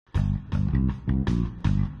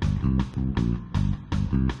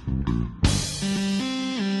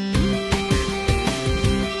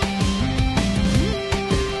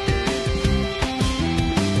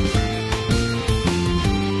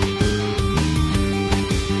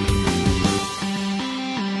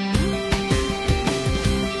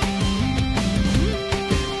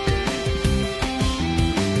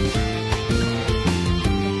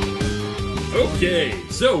Okay,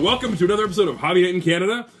 so welcome to another episode of Hobby Night in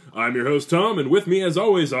Canada. I'm your host, Tom, and with me, as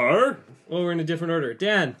always, are... Well, we're in a different order.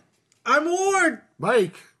 Dan. I'm Ward!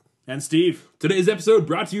 Mike. And Steve. Today's episode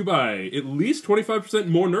brought to you by at least 25%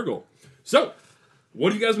 more Nurgle. So,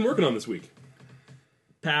 what have you guys been working on this week?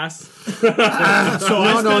 Pass.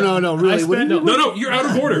 No, really. No, you're out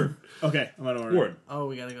of order. Okay, I'm out of order. Ward. Oh,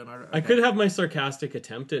 we gotta go in order. I could have my sarcastic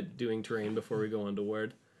attempt at doing terrain before we go on to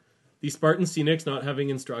Ward. The Spartan Scenics not having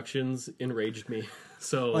instructions enraged me.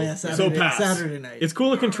 So, Saturday night. It's cool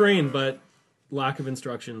looking terrain, but lack of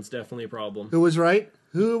instructions definitely a problem. Who was right?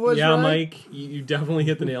 Yeah, right? Mike, you definitely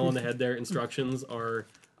hit the nail on the head there. Instructions are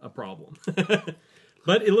a problem.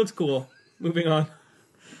 But it looks cool. Moving on.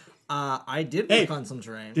 I did work on some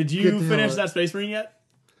terrain. Did you finish that Space Marine yet?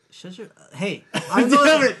 Shut your... Hey, I'm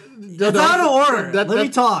going... It's out of order. Let me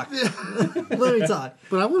talk. Let me talk.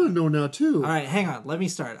 But I want to know now, too. All right, hang on. Let me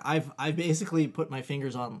start. I've basically put my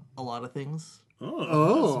fingers on a lot of things.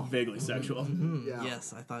 Oh. That's vaguely sexual. Yeah.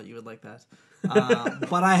 Yes, I thought you would like that.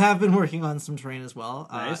 But I have been working on some terrain as well.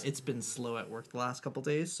 Nice. It's been slow at work the last couple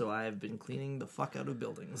days, so I have been cleaning the fuck out of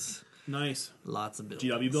buildings. Nice. Lots of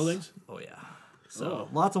buildings. GW buildings? Oh, yeah. So,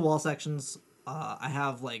 lots of wall sections. I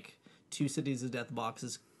have, like, 2 Cities of Death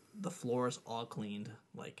boxes. The floors all cleaned.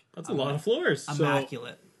 Like, That's a lot of floors.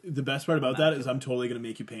 immaculate. The best part about that is I'm totally going to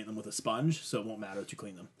make you paint them with a sponge, so it won't matter if you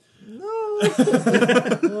clean them. No.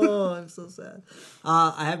 Oh, I'm so sad.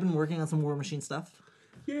 I have been working on some War Machine stuff.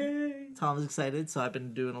 Yay! Tom is excited, so I've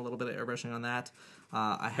been doing a little bit of airbrushing on that.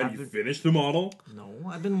 Have you finished the model? No,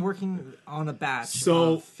 I've been working on a batch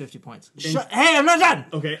So- of 50 points. Hey, I'm not done!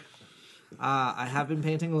 Okay. I have been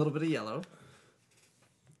painting a little bit of yellow.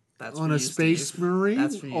 That's On for a you, Space Steve. Marine?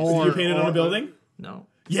 That's for you. Did Steve. you paint it on a building? No.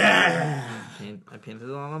 Yeah! I painted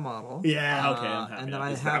it on a model. Yeah, okay. I'm happy. And then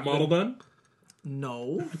I Is have that model done?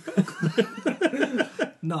 No.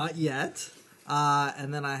 Not yet.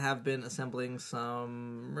 And then I have been assembling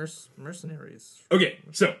some mercenaries. Okay,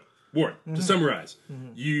 so, Ward, to summarize,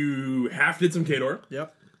 you half did some Khador,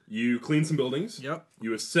 Yep. you cleaned some buildings, Yep.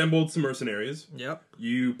 you assembled some mercenaries, Yep.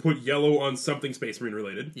 you put yellow on something Space Marine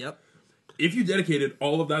related. Yep. If you dedicated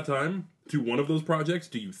all of that time to one of those projects,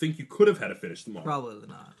 do you think you could have had to finish them all? Probably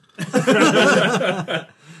not.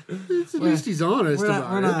 At least he's honest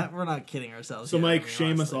about it. We're not kidding ourselves. So, here, Mike, I mean,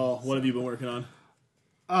 shame us honestly. all. What have you been working on?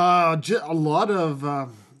 A lot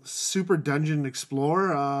of Super Dungeon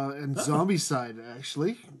Explorer and Zombie Side,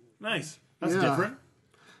 actually. Nice. That's Yeah. different.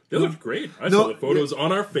 They looked great. I saw the photos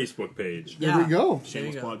on our Facebook page. Yeah. There we go.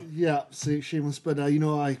 Shameless plug. Yeah, shameless. But,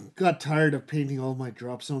 I got tired of painting all my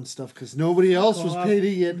Drop Zone stuff because nobody else was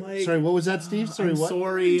painting it. Mike. Sorry, what was that, Steve? Sorry, I'm what?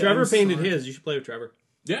 sorry. Trevor I'm painted sorry. his. You should play with Trevor.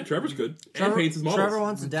 Yeah, Trevor's good. And Trevor, paints his models. Trevor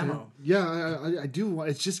wants a demo. Yeah, I do.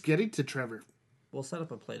 It's just getting to Trevor. We'll set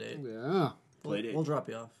up a play date. Yeah. We'll drop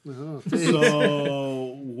you off.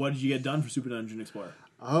 So, what did you get done for Super Dungeon Explorer?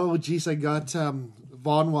 Oh, geez, I got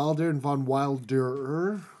Von Wilder and Von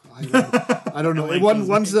Wilderer. I don't know.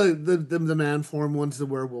 One's the man form, one's the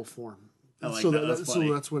werewolf form. I like that. That's funny.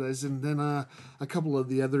 So that's what it is. And then a couple of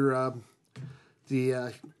the other,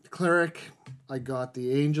 the cleric, I got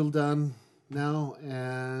the angel done now,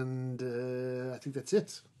 and I think that's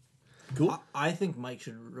it. Cool. I think Mike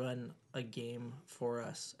should run a game for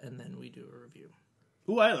us, and then we do a review.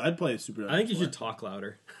 Ooh, I'd play Super Dungeon I think you Explorer. should talk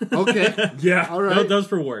louder. Okay. Yeah. All right. That was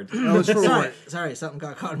for Ward. That was for Sorry, something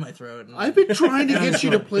got caught in my throat. And I've been trying to get you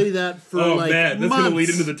to play that for Oh, like man, that's months. going to lead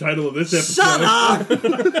into the title of this episode. Shut up!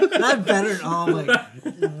 That better. Oh my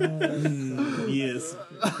god. Yes.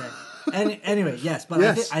 Okay. And anyway, yes, but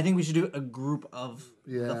Yes. I think we should do a group of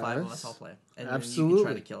the 5 of Yes. us all play, and then you Absolutely. can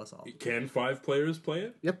try to kill us all. Can 5 players play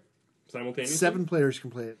it Yep. simultaneously? 7 players can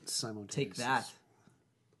play it simultaneously. Take that.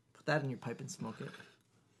 Put that in your pipe and smoke it.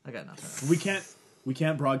 I got nothing. We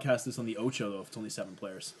can't broadcast this on the Ocho though if it's only 7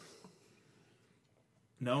 players.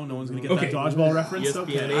 No one's gonna get Okay. that dodgeball reference.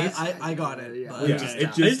 ESPN Okay. I got it. Yeah. But Yeah, just, it I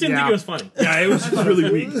just didn't think Yeah. it was funny. Yeah, it was just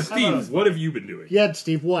really weak. Steve, what have you been doing? Yeah,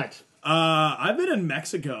 Steve, what? I've been in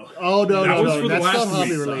Mexico. Oh, no, That no, was no. for the That's last not hobby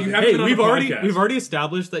week. related. You have Hey, been on we've the already podcast.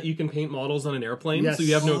 established that you can paint models on an airplane, Yes. so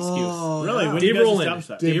you have no excuse. Oh, Really? yeah. When did Dave you guys Rowland. establish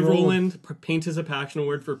that? Dave Dave Rowland paint is a passion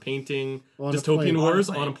award for painting On a dystopian plane. wars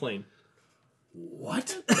On a plane. on a plane.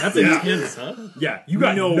 What? That's intense, huh? Yeah, you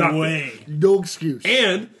got No nothing. way. No excuse.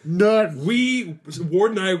 And None.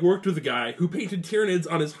 Ward and I worked with a guy who painted Tyranids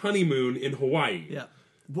on his honeymoon in Hawaii. Yeah.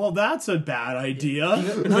 Well, that's a bad idea.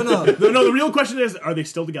 No. No, the real question is, are they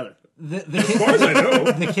still together? As far as I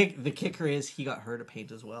know. The kicker is he got her to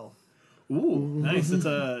paint as well. Ooh, nice.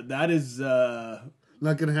 That is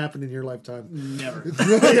Not going to happen in your lifetime. never.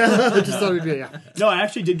 Yeah, I just thought it'd be, yeah. No, I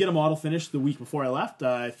actually did get a model finished the week before I left.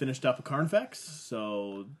 I finished up a Carnifex,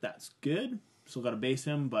 so that's good. Still got to base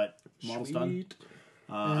him, but model's done.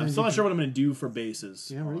 I'm still not sure what I'm going to do for bases.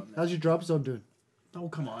 Yeah, right. How's your drop zone doing? Oh,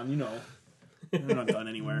 come on, you know. We're not done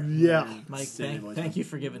anywhere. Yeah. Mike, Silly boys. thank you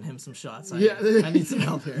for giving him some shots. Yeah. I need some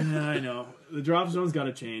help here. Yeah, I know. The drop zone's got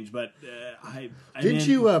to change, but Didn't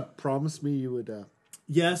you promise me you would...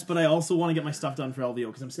 Yes, but I also want to get my stuff done for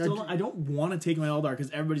LVO because I don't want to take my Eldar because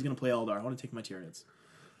everybody's going to play Eldar. I want to take my Tyranids.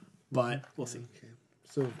 But we'll see. Okay.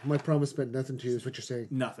 So my promise meant nothing to you is what you're saying.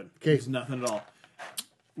 Nothing. Okay. It's nothing at all.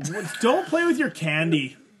 Don't play with your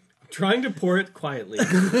candy. Trying to pour it quietly.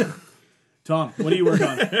 Tom, what do you work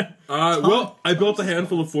on? Well, I built a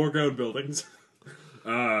handful of foreground buildings,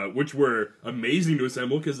 which were amazing to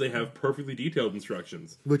assemble because they have perfectly detailed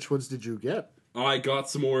instructions. Which ones did you get? I got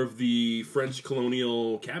some more of the French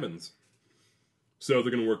colonial cabins. So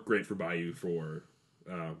they're going to work great for Bayou for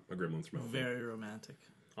a Gremlins from Alpha. Very romantic.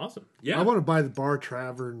 Awesome. Yeah. I want to buy the Bar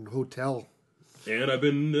Tavern Hotel. And I've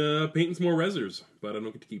been painting some more resers, but I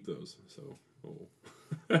don't get to keep those. So,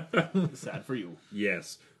 Sad for you.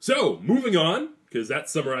 yes. So, moving on, because that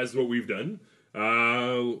summarizes what we've done.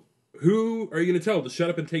 Who are you going to tell to shut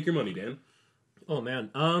up and take your money, Dan? Oh man.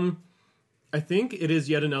 I think it is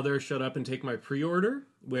yet another shut up and take my pre-order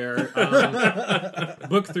where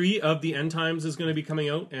book 3 of the End Times is going to be coming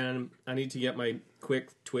out, and I need to get my quick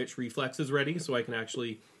Twitch reflexes ready so I can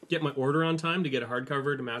actually get my order on time to get a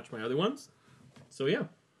hardcover to match my other ones. So yeah.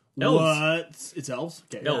 Elves. What? It's elves?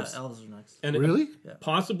 Okay. Elves. Yeah, elves are next. And Really?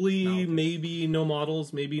 possibly maybe no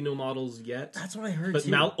models yet. That's what I heard But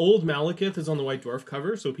too. old Malekith is on the White Dwarf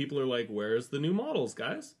cover, so people are like, where's the new models,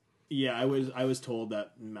 guys? Yeah, I was told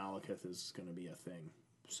that Malekith is going to be a thing.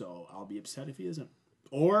 So I'll be upset if he isn't.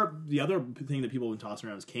 Or the other thing that people have been tossing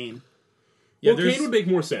around is Kane. Yeah, Well, Kane would make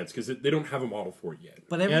more sense because they don't have a model for it yet.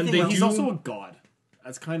 But And everything they else, He's also a god.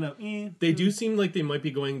 That's kind of They do seem like they might be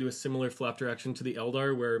going to a similar flap direction to the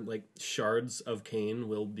Eldar, where like shards of Kane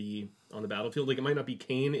will be on the battlefield. Like it might not be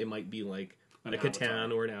Kane, it might be like An a Catan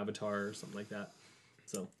avatar. or an Avatar or something like that.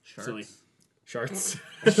 So silly. shards.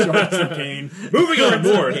 Sharks of Kane. Moving on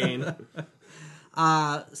board. Kane.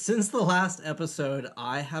 since the last episode,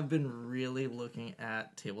 I have been really looking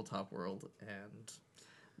at Tabletop World, and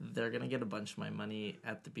they're gonna get a bunch of my money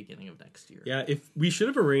at the beginning of next year. Yeah, if we should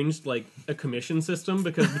have arranged like a commission system,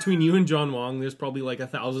 because between you and John Wong, there's probably like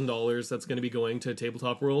 $1,000 that's going to be going to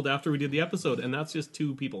Tabletop World after we did the episode, and that's just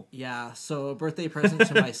 2 people. Yeah, so a birthday present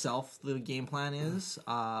to myself. The game plan is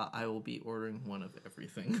I will be ordering one of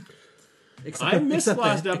everything. I missed except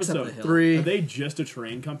last the- except episode. the hill. 3. Are they just a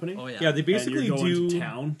terrain company? Oh yeah. Yeah, they And basically you're going do. to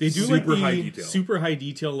town? They do Super like the high detail. super high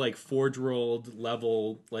detail, like Forge World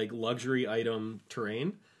level, like luxury item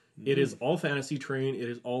terrain. It is all fantasy terrain. It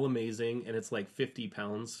is all amazing, and it's like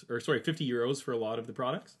 €50 for a lot of the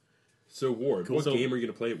products. So, Ward, what So- game are you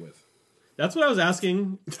going to play it with? That's what I was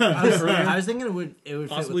asking. I was thinking it would fit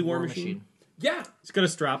Possibly with War War Machine. Machine. Yeah. It's got to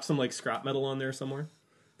strap some like scrap metal on there somewhere.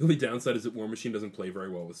 The only downside is that War Machine doesn't play very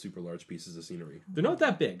well with super large pieces of scenery. They're not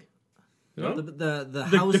that big. No? The The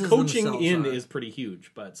houses coaching themselves in are. is pretty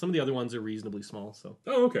huge, but some of the other ones are reasonably small. So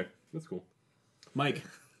Oh, okay. That's cool. Mike,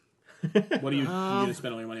 what do you need to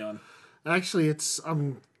spend all your money on? Actually,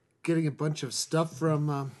 I'm getting a bunch of stuff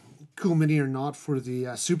from Cool Mini or Not for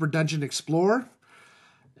the Super Dungeon Explorer.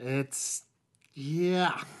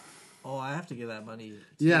 Yeah, Oh, I have to give that money.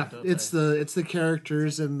 Don't it's I? the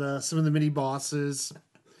characters and some of the mini bosses.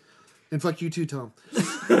 And fuck you too, Tom.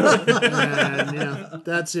 And yeah,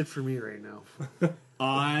 that's it for me right now.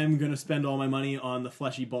 I'm going to spend all my money on the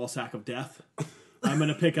fleshy ball sack of death. I'm going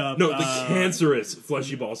to pick up... No, the cancerous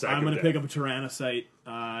fleshy ball sack. I'm going to pick up a Tyrannocyte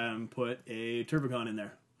and put a Turbogon in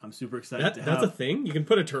there. I'm super excited to that's have a thing. You can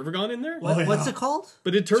put a Turbogon in there, What, yeah. What's it called?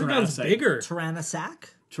 but a Turbogon's Tyrannosac. bigger. Tyrannosac?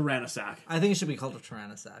 Tyrannosac. I think it should be called a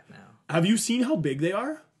Tyrannosac now. Have you seen how big they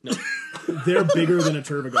are? No. They're bigger than a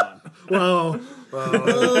Turbogon. Well,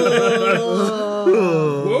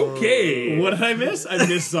 Okay. What did I miss? I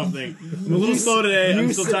missed something. I'm a little slow today.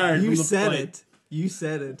 I'm still tired. You from the said flight. it. You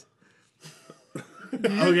said it.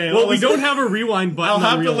 Okay. Well, we don't have a rewind button. I'll on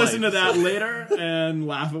have to real listen life. to that later and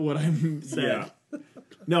laugh at what I'm saying. Yeah.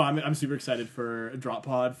 No, I'm super excited for a drop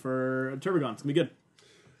pod for a Turbogon. It's gonna be good.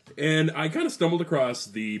 And I kind of stumbled across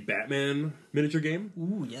the Batman miniature game.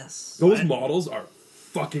 Ooh, yes. Those models are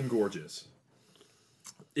fucking gorgeous.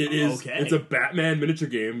 It is. Okay. It's a Batman miniature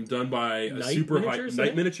game done by Night Super Miniatures, High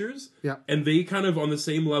Night eh? Miniatures. Yeah. And they kind of on the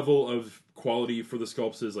same level of quality for the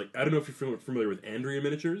sculpts as, like, I don't know if you're familiar with Andrea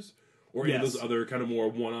Miniatures or any of Yes. those other kind of more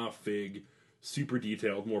one-off fig, super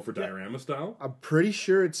detailed, more for diorama style. I'm pretty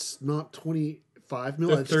sure it's not 25 mil.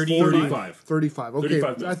 The It's 30 35. 35. Okay,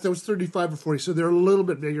 35 mil. I thought it was 35 or 40. So they're a little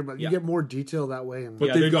bit bigger, but Yeah. you get more detail that way. And But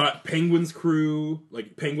Yeah, they've they're- got Penguin's crew,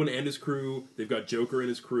 like Penguin and his crew. They've got Joker and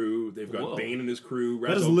his crew. They've got Whoa. Bane and his crew.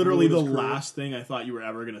 That is Ra's al Ghul literally and the his crew. last thing I thought you were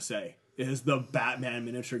ever gonna say. Is the Batman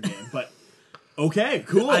miniature game, but okay,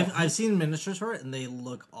 cool. I've seen miniatures for it, and they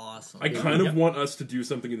look awesome. I kind of want us to do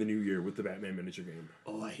something in the new year with the Batman miniature game.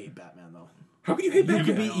 Oh, I hate Batman though. How can you hate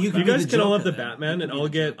Batman? You guys can all have the Batman, and I'll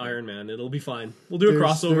get Iron Man. It'll be fine. We'll do a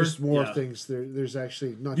crossover. There's more Yeah. things. There's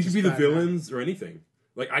actually not. You just can be the Batman. villains or anything.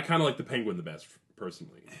 Like, I kind of like the Penguin the best,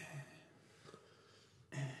 personally.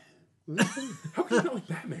 How can you not like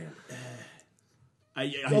Batman? I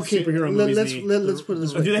Okay, superhero movies. let's put it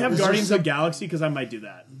this way. Do they have This is Guardians of the Galaxy? Because I might do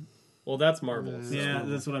that. Well, that's Marvel. Yeah,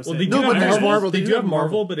 that's what I'm Well, saying. they do No, but have there's Marvel. Marvel. They They do do have have Marvel,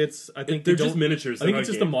 Marvel. but it's I think They're they just don't- miniatures. I think they're it's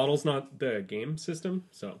not just the games. models, not the game system.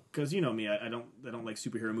 So Because you know me, I don't like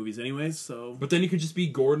superhero movies anyways. So But then you could just be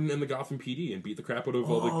Gordon and the Gotham PD and beat the crap out of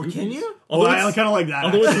all the Oh, goofies. can you? although I it's, kind of like that.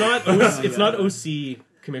 although it's actually. not it's not OC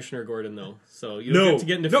Commissioner Gordon though. So you don't No. get to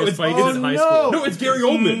get into No, fist it's- fights oh, in high no. school. No, it's Gary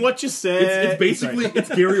Oldman. What you said? It's basically Sorry. it's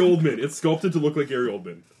Gary Oldman. It's sculpted to look like Gary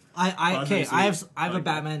Oldman. Okay, Obviously, I have a like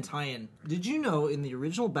Batman tie-in. Did you know in the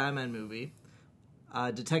original Batman movie,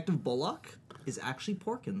 Detective Bullock is actually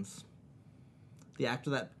Porkins? The actor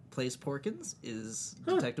that plays Porkins is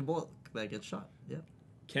Detective Bullock that gets shot. Yep.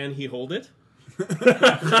 Can he hold it?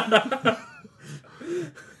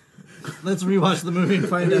 Let's rewatch the movie and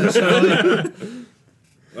find out, shall we?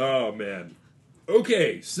 Oh man.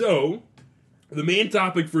 Okay, so the main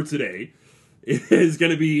topic for today is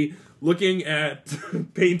going to be looking at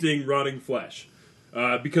painting rotting flesh.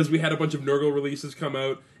 Because we had a bunch of Nurgle releases come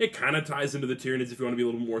out, it kind of ties into the Tyranids if you want to be a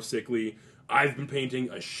little more sickly. I've been painting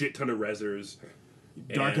a shit ton of Rezzers.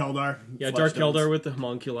 Dark And- Eldar. Yeah, Flesh Dark stones. Eldar with the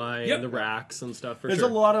homunculi Yep. and the racks and stuff. For There's sure.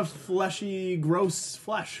 a lot of fleshy, gross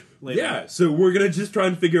flesh. Lately. Yeah, so we're going to just try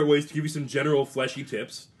and figure out ways to give you some general fleshy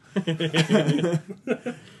tips. Just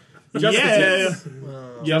the Yeah. tips.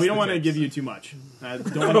 Yeah, we the don't want to tips. give you too much.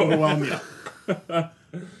 Don't want to overwhelm you.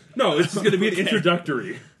 No, it's just going to be an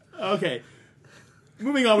introductory. Okay.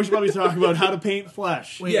 Moving on, we should probably talk about how to paint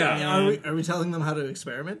flesh. Wait, Yeah. are we telling them how to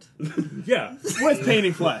experiment? Yeah, With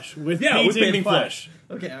painting flesh. With Yeah, with painting painting flesh.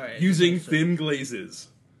 Okay, all right. using thin glazes.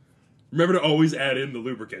 Remember to always add in the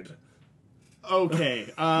lubricant.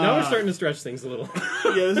 Okay. Now we're starting to stretch things a little.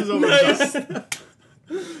 Yeah, this is over.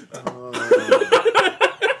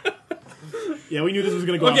 Yeah, we knew this was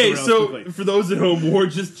going to go Okay, off the rails so quickly. for those at home,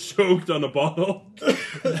 Ward just choked on a bottle. All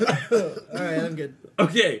right, I'm good.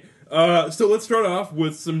 Okay, so let's start off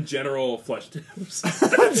with some general flesh tips.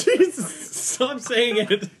 Jesus. Stop saying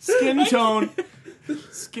it.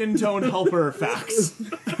 Skin tone helper facts.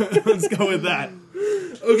 Let's go with that.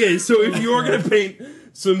 Okay, so if you're gonna paint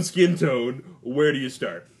some skin tone, where do you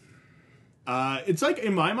start? It's like,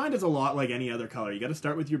 in my mind, it's a lot like any other color. You got to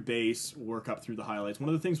start with your base, work up through the highlights. One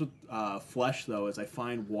of the things with flesh, though, is I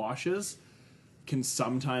find washes can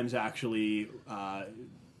sometimes actually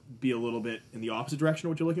be a little bit in the opposite direction of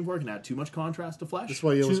what you're looking for. It can add too much contrast to flesh. That's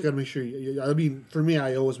why you always got to make sure. I mean, for me,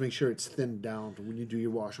 I always make sure it's thinned down when you do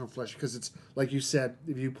your wash on flesh because it's like you said.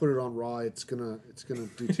 If you put it on raw, it's gonna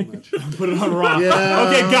do too much. Put it on raw. Yeah,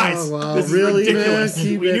 Okay, guys, wow, this is really, ridiculous. man?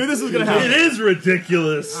 Keep We it- knew this was going to happen. It is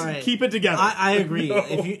ridiculous. All right. Keep it together. I agree.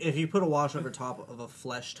 If you put a wash over top of a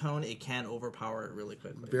flesh tone, it can overpower it really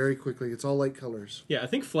quickly. Very quickly. It's all light colors. Yeah, I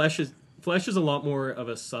think flesh is a lot more of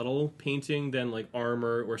a subtle painting than like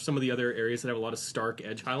armor or some of the other areas that have a lot of stark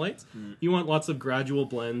edge highlights. You want lots of gradual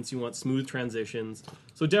blends. You want smooth transitions.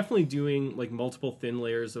 So definitely doing like multiple thin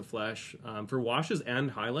layers of flesh for washes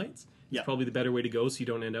and highlights is Yeah. probably the better way to go. So you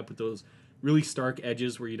don't end up with those really stark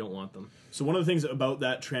edges where you don't want them. So one of the things about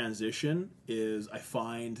that transition is I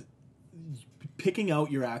find picking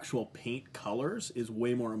out your actual paint colors is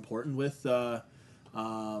way more important with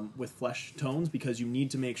flesh tones because you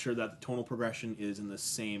need to make sure that the tonal progression is in the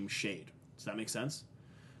same shade. Does that make sense?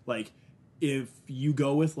 Like, if you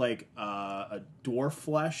go with like a dwarf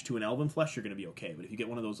flesh to an elven flesh, you're going to be okay. But if you get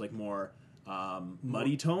one of those like more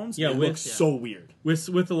muddy tones, Yeah, it with- looks so weird.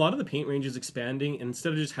 With a lot of the paint ranges expanding,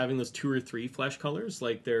 instead of just having those 2 or 3 flesh colors,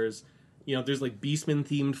 like there's like Beastman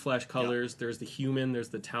themed flesh colors. There's the human. There's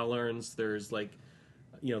the Tallarns. There's like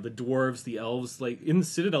the dwarves, the elves. Like in the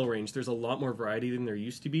Citadel range, there's a lot more variety than there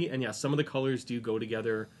used to be, and yeah, some of the colors do go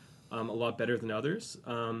together a lot better than others.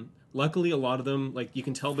 Luckily, a lot of them, like you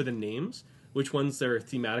can tell by the names which ones they're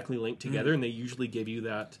thematically linked together, and they usually give you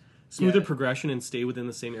that smoother progression and stay within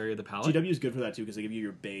the same area of the palette. GW is good for that too because they give you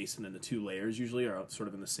your base, and then the 2 layers usually are sort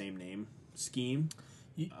of in the same name scheme.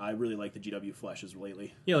 I really like the GW fleshes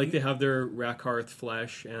lately. Yeah, like they have their Rakarth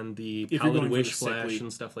flesh and the If you're going Paladin for Wish the sickly- flesh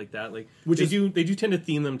and stuff like that. Like Which they is- do tend to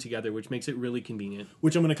theme them together, which makes it really convenient.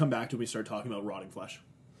 Which I'm going to come back to when we start talking about rotting flesh.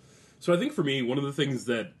 So I think for me, one of the things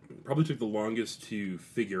that probably took the longest to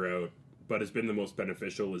figure out, but has been the most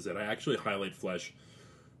beneficial, is that I actually highlight flesh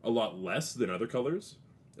a lot less than other colors,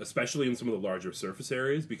 especially in some of the larger surface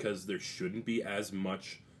areas, because there shouldn't be as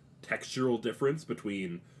much textural difference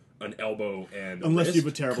between an elbow and a Unless wrist. you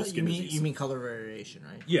have a terrible skin disease. You mean color variation,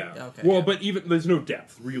 right? Yeah. Okay. Well, yeah. but even there's no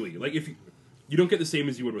depth really. Like if you don't get the same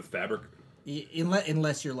as you would with fabric.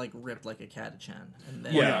 Unless you're like ripped like a Catachan. And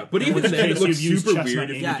then, Yeah, but In even which then, it case looks you've used super chestnut weird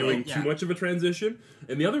if ink. you're Yeah, doing yeah. too much of a transition.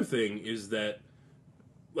 And the other thing is that,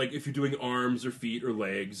 like, if you're doing arms or feet or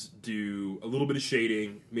legs, do a little bit of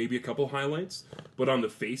shading, maybe a couple highlights, but on the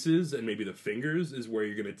faces and maybe the fingers is where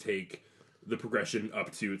you're going to take the progression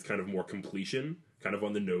up to its kind of more completion, kind of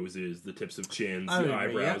on the noses, the tips of chins, I would the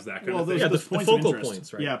agree, eyebrows, yeah. that kind Well, of thing. those Yeah, are the points focal of interest.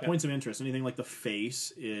 points, right? Yeah, Yeah. points of interest. Anything like the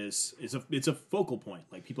face is a focal point.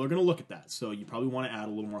 Like people are going to look at that, so you probably want to add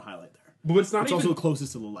a little more highlight there. But it's not It's even also the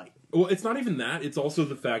closest to the light. Well, it's not even that. It's also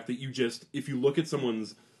the fact that if you look at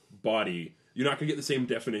someone's body, you're not going to get the same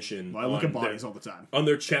definition Well, I look on at bodies all the time. on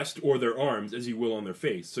their chest or their arms as you will on their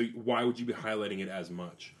face. So why would you be highlighting it as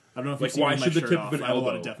much? I don't know if Like, you've seen why me with my should the shirt tip off. of an I have a lot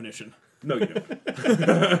of elbow- definition. No, you don't.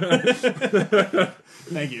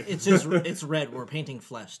 Thank you. It's just it's red. We're painting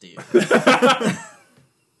flesh, Steve.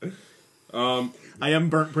 I am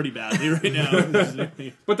burnt pretty badly right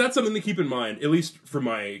now. But that's something to keep in mind, at least from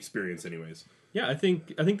my experience, anyways. Yeah, I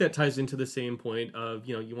think that ties into the same point of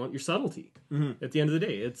you want your subtlety. At the end of the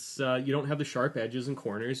day, it's you don't have the sharp edges and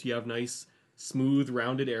corners. You have nice, smooth,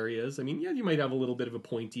 rounded areas. I mean, yeah, you might have a little bit of a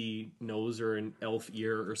pointy nose or an elf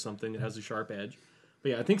ear or something that has a sharp edge.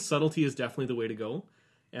 But yeah, I think subtlety is definitely the way to go.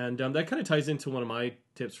 And that kind of ties into one of my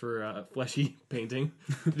tips for fleshy painting.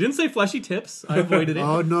 I didn't say fleshy tips. I avoided it.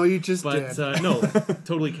 Oh no, you just But did. no,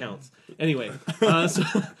 totally counts. Anyway, so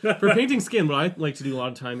for painting skin, what I like to do a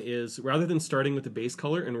lot of time is rather than starting with the base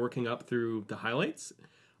color and working up through the highlights,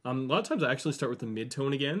 a lot of times I actually start with the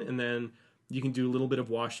mid-tone again, and then you can do a little bit of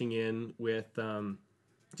washing in with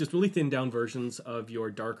just really thin down versions of your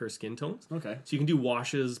darker skin tones. Okay. So you can do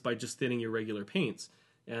washes by just thinning your regular paints.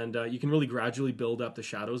 And you can really gradually build up the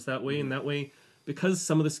shadows that way. And that way, because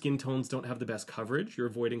some of the skin tones don't have the best coverage, you're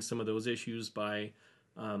avoiding some of those issues by,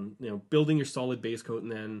 building your solid base coat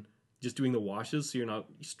and then just doing the washes. So you're not,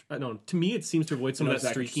 I don't know, to me, it seems to avoid some I know of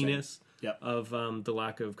that exactly what you're streakiness Yep. of the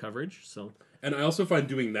lack of coverage. So And I also find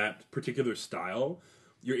doing that particular style,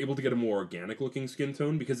 you're able to get a more organic looking skin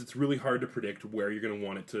tone because it's really hard to predict where you're going to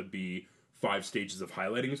want it to be 5 stages of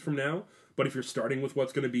highlightings from now. But if you're starting with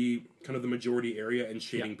what's going to be kind of the majority area and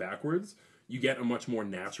shading backwards, you get a much more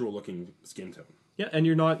natural looking skin tone. yeah, and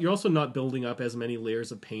you're also not building up as many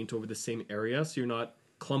layers of paint over the same area. So you're not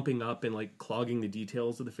clumping up and like clogging the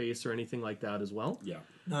details of the face or anything like that as well. Yeah.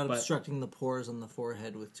 Not obstructing the pores on the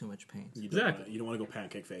forehead with too much paint. Exactly. You don't want to go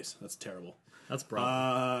pancake face. That's terrible. That's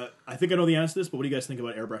broad. I think I know the answer to this, but what do you guys think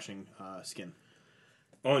about airbrushing skin?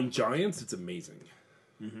 On Giants, it's amazing.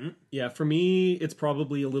 Yeah, for me, it's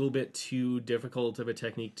probably a little bit too difficult of a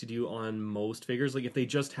technique to do on most figures. Like if they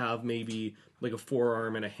just have maybe like a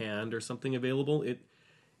forearm and a hand or something available, it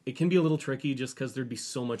can be a little tricky just because there'd be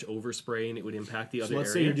so much overspray and it would impact the other So let's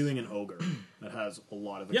areas. say you're doing an ogre that has a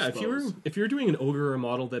lot of Yeah, exposed. if you're doing an ogre or a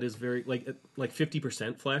model that is very like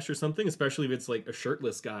 50% flesh or something, especially if it's like a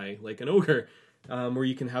shirtless guy like an ogre, where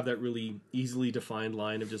you can have that really easily defined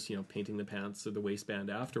line of just painting the pants or the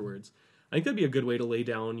waistband afterwards. I think that'd be a good way to lay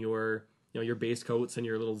down your your base coats and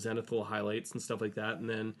your little zenithal highlights and stuff like that, and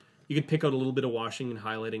then you could pick out a little bit of washing and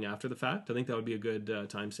highlighting after the fact. I think that would be a good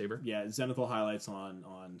time saver. Yeah, zenithal highlights on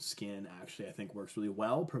skin actually I think works really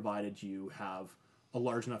well, provided you have a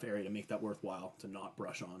large enough area to make that worthwhile to not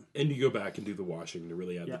brush on, And you go back and do the washing to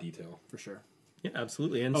really add Yeah. the detail. for sure. Yeah,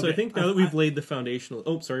 absolutely. And so Okay. I think now that we've laid the foundational.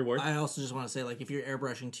 Oh, sorry, Ward. I also just want to say, like, if you're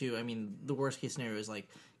airbrushing too, I mean, the worst case scenario is like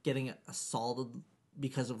getting a solid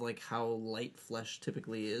because of like how light flesh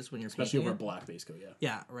typically is when you're Especially painting over a it. black base coat, yeah.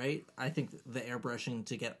 Yeah, right. I think the airbrushing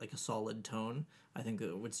to get like a solid tone, I think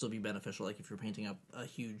that would still be beneficial. Like if you're painting up a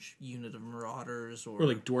huge unit of marauders or or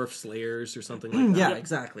like dwarf slayers or something like that. yeah,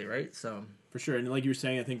 exactly, right. So For sure. And like you were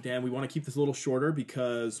saying, I think, Dan, we want to keep this a little shorter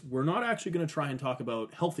because we're not actually going to try and talk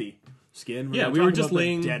about healthy skin. Yeah, not we were talking just about the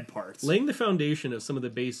laying dead parts. laying the foundation of some of the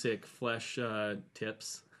basic flesh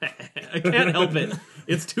tips. I can't help it.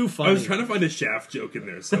 It's too funny. I was trying to find a shaft joke in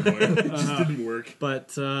there somewhere. It just didn't work.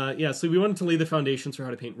 But yeah, so we wanted to lay the foundations for how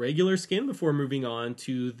to paint regular skin before moving on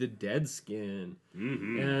to the dead skin.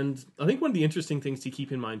 Mm-hmm. And I think one of the interesting things to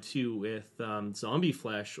keep in mind too with zombie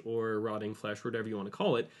flesh or rotting flesh, whatever you want to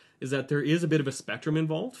call it, is that there is a bit of a spectrum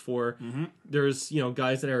involved. For there's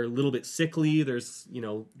guys that are a little bit sickly. There's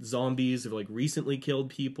zombies that have like recently killed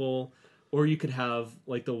people. Or you could have,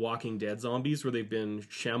 like, the Walking Dead zombies where they've been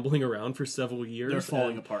shambling around for several years. They're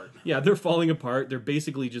falling apart. Yeah, they're falling apart. They're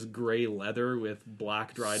basically just gray leather with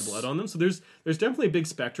black dried blood on them. So there's definitely a big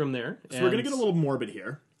spectrum there. So we're going to get a little morbid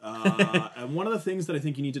here. And one of the things that I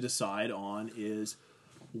think you need to decide on is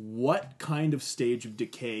what kind of stage of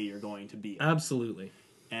decay you're going to be in. Absolutely.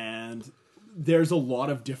 And there's a lot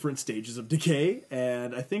of different stages of decay.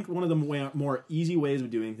 And I think one of the more easy ways of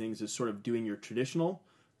doing things is sort of doing your traditional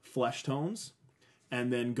flesh tones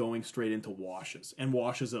and then going straight into washes, and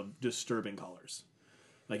washes of disturbing colors,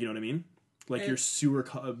 like, you know what I mean, like your sewer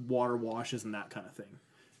water washes and that kind of thing.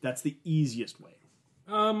 That's the easiest way.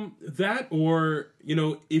 That, or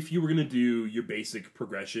if you were gonna do your basic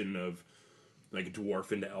progression of like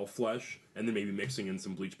dwarf into elf flesh, and then maybe mixing in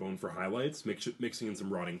some bleach bone for highlights, mixing in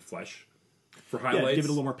some rotting flesh for highlights. Yeah, give it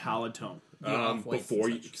a little more pallid tone. Before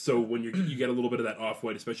so when you get a little bit of that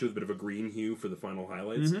off-white, especially with a bit of a green hue for the final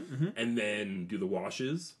highlights, and then do the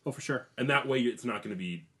washes. Oh, for sure. And that way it's not going to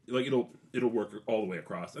be like it'll work all the way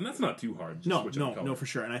across, and that's not too hard. Just No, for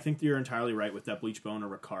sure. And I think you're entirely right with that bleach bone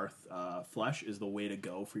or Rakarth flesh is the way to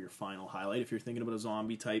go for your final highlight if you're thinking about a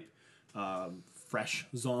zombie type, fresh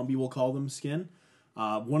zombie, we'll call them, skin.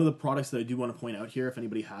 One of the products that I do want to point out here, if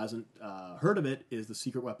anybody hasn't heard of it, is the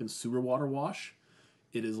Secret Weapon Sewer Water Wash.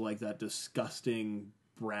 It is like that disgusting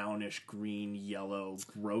brownish green yellow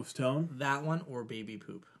gross tone. That one or baby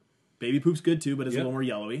poop. Baby poop's good too, but it's a little more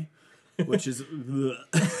yellowy, which is.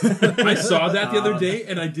 I saw that the other day,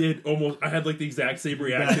 and I had like the exact same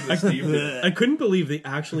reaction as Steve. I couldn't believe they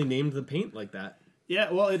actually named the paint like that.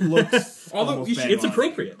 Yeah, well, it looks. Although it's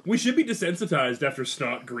appropriate. We should be desensitized after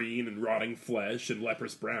snot green and rotting flesh and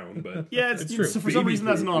leprous brown, but Yeah, it's true. So for some Baby reason,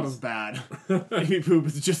 that's poop not is- as bad. Baby poop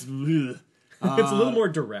is just. It's a little more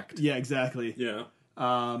direct. Yeah, exactly. yeah.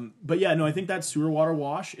 But yeah, no, I think that sewer water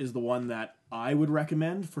wash is the one that I would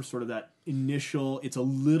recommend for sort of that initial. It's a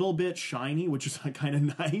little bit shiny, which is kind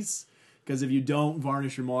of nice, because if you don't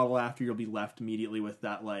varnish your model after, you'll be left immediately with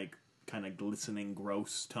that like kind of glistening,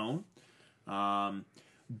 gross tone.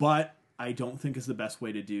 But I don't think it's the best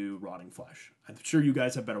way to do rotting flesh. I'm sure you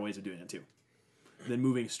guys have better ways of doing it too than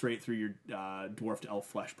moving straight through your dwarf to elf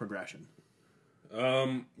flesh progression.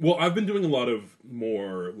 Well, I've been doing a lot of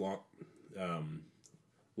more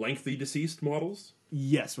lengthy deceased models.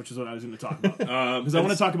 Yes, which is what I was going to talk about. Because I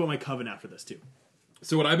want to talk about my coven after this too.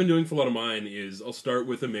 So what I've been doing for a lot of mine is I'll start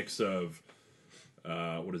with a mix of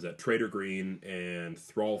what is that? Trader Green and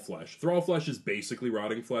Thrall Flesh. Thrall Flesh is basically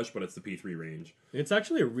rotting flesh, but it's the P3 range. It's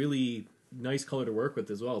actually a really nice color to work with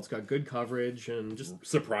as well. It's got good coverage and just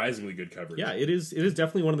Surprisingly good coverage. yeah, it is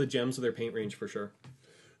definitely one of the gems of their paint range for sure.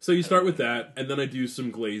 So you start with that, and then I do some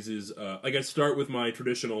glazes. Like I start with my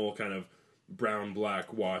traditional kind of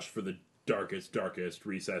brown-black wash for the darkest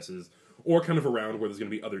recesses, or kind of around where there's going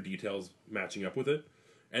to be other details matching up with it.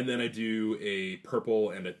 And then I do a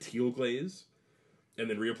purple and a teal glaze, and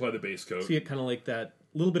then reapply the base coat. So you get kind of like that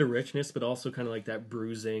little bit of richness, but also kind of like that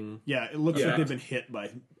bruising. Yeah, it looks Yeah. like they've been hit by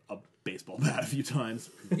a baseball bat a few times.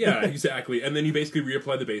 Yeah, exactly. And then you basically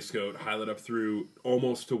reapply the base coat, highlight up through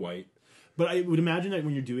almost to white. But I would imagine that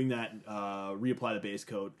when you're doing that, reapply the base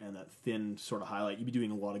coat and that thin sort of highlight, you'd be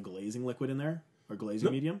doing a lot of glazing liquid in there? Or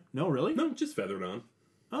glazing medium? No, really? No, just feathered on.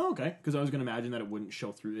 Oh, okay. Because I was going to imagine that it wouldn't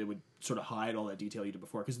show through. It would sort of hide all that detail you did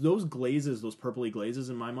before. Because those glazes, those purpley glazes,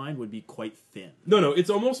 in my mind, would be quite thin. No, it's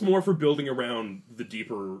almost more for building around the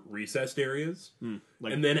deeper recessed areas.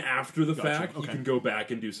 Like, And then after the Gotcha, fact, you okay. can go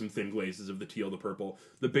back and do some thin glazes of the teal, the purple.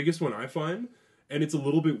 The biggest one I find, and it's a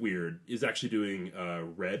little bit weird, is actually doing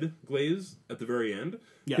red glaze at the very end.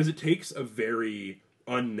 Yeah. Because it takes a very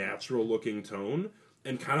unnatural looking tone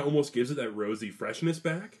and kind of almost gives it that rosy freshness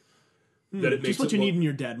back. That it makes just what it you look, need in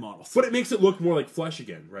your dead models. but it makes it look more like flesh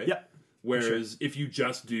again, right? Yep. Whereas if you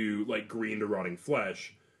just do like green to rotting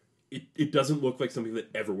flesh, it doesn't look like something that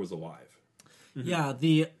ever was alive. Yeah,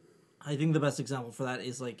 I think the best example for that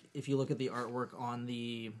is like if you look at the artwork on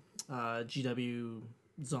the GW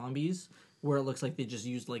zombies, where it looks like they just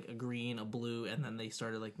used like a green, a blue, and then they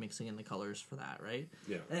started like mixing in the colors for that, right?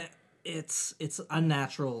 Yeah. It's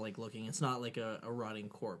unnatural like looking. It's not like a rotting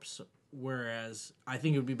corpse. Whereas I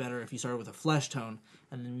think it would be better if you started with a flesh tone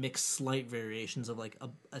and then mix slight variations of like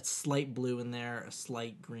a slight blue in there, a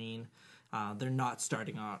slight green. They're not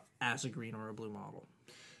starting out as a green or a blue model.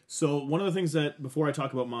 So one of the things that, before I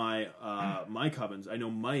talk about my my covens, I know,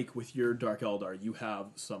 Mike, with your Dark Eldar, you have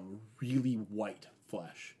some really white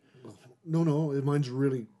flesh. No, mine's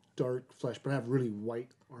really dark flesh, but I have really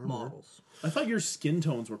white armor. Models. I thought your skin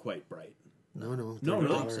tones were quite bright. No, No, they're really?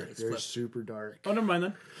 dark. It's They're flipped. super dark. Oh, never mind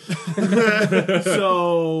then.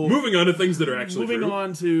 So Moving on to things that are actually moving true.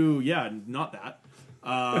 on to, not that.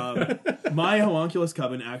 My homunculus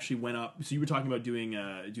coven actually went up. So you were talking about doing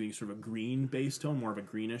sort of a green base tone, more of a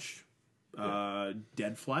greenish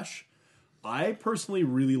dead flesh. I personally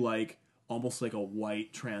really like almost like a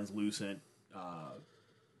white translucent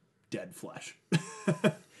dead flesh.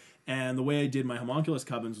 And the way I did my homunculus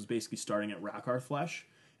covens was basically starting at Rakarth flesh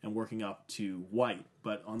and working up to white,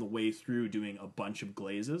 but on the way through doing a bunch of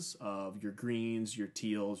glazes of your greens, your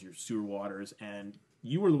teals, your sewer waters, and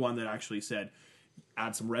you were the one that actually said,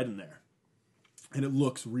 add some red in there. And it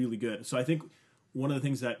looks really good. So I think one of the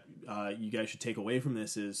things that you guys should take away from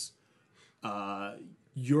this is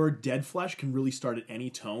your dead flesh can really start at any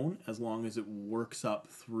tone as long as it works up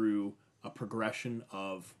through a progression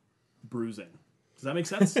of bruising. Does that make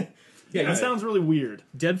sense? Yeah, That sounds really weird.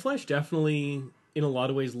 Dead Flesh definitely, in a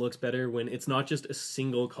lot of ways, looks better when it's not just a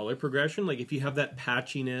single color progression. Like if you have that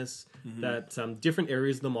patchiness, that different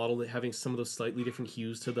areas of the model that having some of those slightly different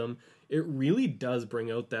hues to them, it really does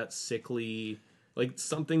bring out that sickly, like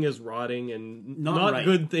something is rotting and not right.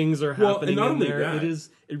 good things are Well, happening and not in only there. that-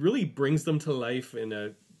 It really brings them to life in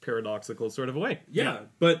a paradoxical sort of way. Yeah,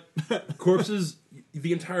 but corpses,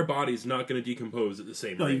 the entire body is not going to decompose at the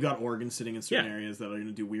same No, rate. you've got organs sitting in certain Yeah. areas that are going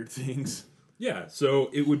to do weird things. Yeah, so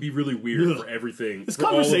it would be really weird Ugh. for everything. This for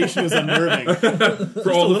all of- conversation is unnerving.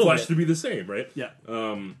 for all the little flesh bit. to be the same, right? Yeah.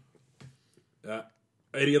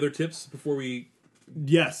 Any other tips before we?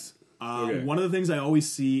 Yes. Okay. One of the things I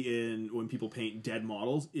always see when people paint dead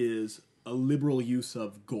models is a liberal use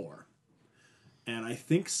of gore. And I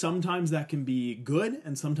think sometimes that can be good,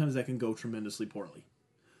 and sometimes that can go tremendously poorly.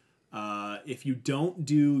 If you don't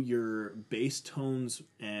do your base tones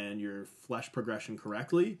and your flesh progression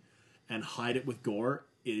correctly and hide it with gore,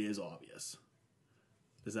 it is obvious.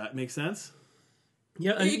 Does that make sense?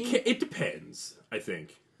 Yeah, I mean, It depends, I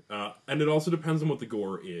think, and it also depends on what the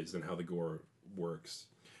gore is and how the gore works.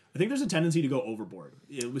 I think there's a tendency to go overboard,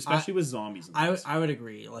 especially with zombies. And things. I would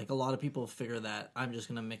agree. Like a lot of people figure that I'm just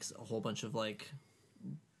gonna mix a whole bunch of like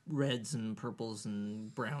reds and purples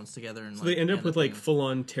and browns together, and so they end up with like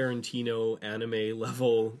full-on Tarantino anime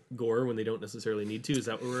level gore when they don't necessarily need to. Is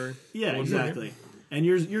that what we're? Yeah, going for here? exactly. And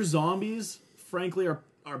your zombies, frankly, are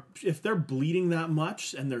if they're bleeding that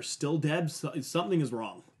much and they're still dead, something is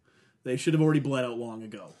wrong. They should have already bled out long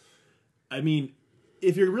ago. I mean,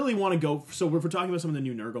 if you really want to go, so if we're talking about some of the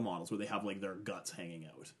new Nurgle models where they have like their guts hanging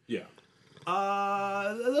out, Yeah.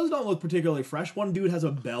 those don't look particularly fresh. One dude has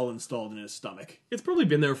a bell installed in his stomach. It's probably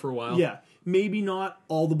been there for a while. Yeah, maybe not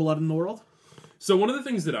all the blood in the world. So one of the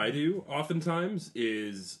things that I do oftentimes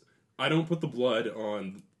is I don't put the blood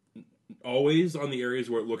on always on the areas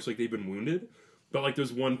where it looks like they've been wounded. But like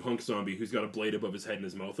there's one punk zombie who's got a blade above his head and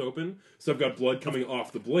his mouth open. So I've got blood coming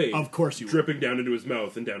off the blade. Of course you would. dripping down into his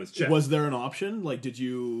mouth and down his chest. Was there an option? Like, did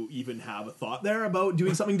you even have a thought there about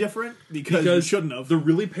doing something different? Because you shouldn't have. The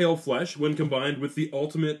really pale flesh, when combined with the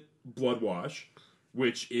ultimate blood wash,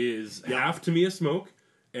 which is half to me a smoke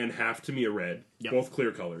and half to me a red, Yep. both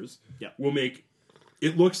clear colors, Yep. will make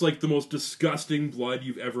it looks like the most disgusting blood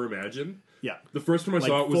you've ever imagined. Yeah. The first time I Like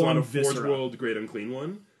saw it was on full-on a Forge viscera. World Great Unclean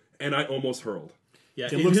one, and I almost hurled. Yeah,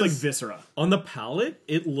 It looks like is- viscera. on the palette.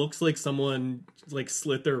 It looks like someone like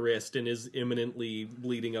slit their wrist and is imminently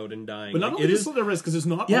bleeding out and dying. But not Like, only it just is. slit their wrist, because it's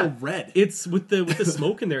not Yeah, all red. It's with the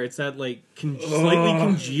smoke in there. It's that like slightly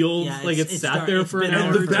congealed. Yeah, like it's it's sat dark. there It's for been an out hour.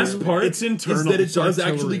 And for the best two. part It's internal. is that it It's does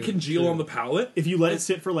artillery, actually congeal too. on the palate, If you let it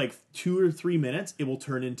sit for like 2 or 3 minutes, it will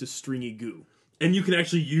turn into stringy goo. and you can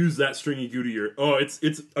actually use that stringy goo to your. Oh, it's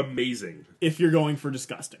amazing. If you're going for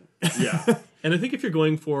disgusting. Yeah. And I think if you're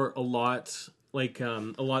going for a lot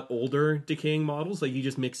older decaying models, like you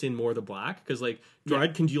just mix in more of the black because like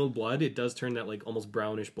dried congealed blood, it does turn that like almost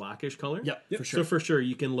brownish blackish color. Yep, for So sure. for sure,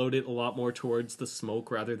 you can load it a lot more towards the smoke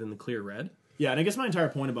rather than the clear red. Yeah, and I guess my entire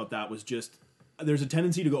point about that was just there's a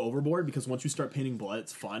tendency to go overboard because once you start painting blood,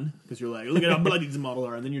 it's fun because you're like, look at how bloody these models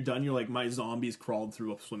are, and then you're done. You're like, my zombies crawled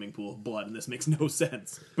through a swimming pool of blood, and this makes no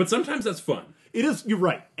sense. But sometimes that's fun. It is. You're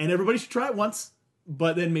right, and everybody should try it once,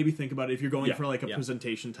 but then maybe think about it if you're going Yeah, for like a yeah.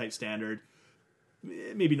 presentation type standard.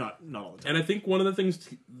 maybe not all the time. And I think one of the things,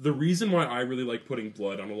 the reason why I really like putting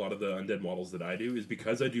blood on a lot of the undead models that I do is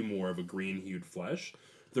because I do more of a green-hued flesh.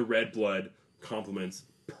 The red blood complements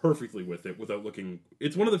perfectly with it without looking...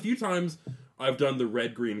 It's one of the few times I've done the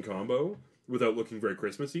red-green combo without looking very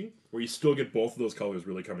Christmassy, where you still get both of those colors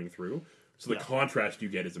really coming through. So the contrast you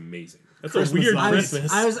get is amazing. That's Christmas a weird lights.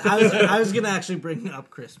 Christmas. I was gonna actually bring up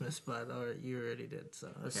Christmas, but you already did. So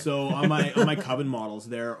okay. So on my Coven models,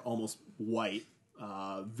 they're almost white,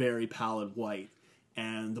 very pallid white,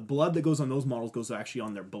 and the blood that goes on those models goes actually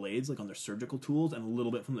on their blades, like on their surgical tools, and a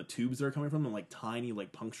little bit from the tubes they're coming from, and like tiny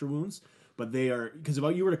like puncture wounds. But they are, because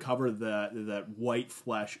if you were to cover the white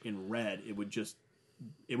flesh in red, it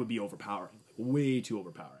would be overpowering, way too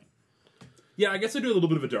overpowering. Yeah, I guess I do a little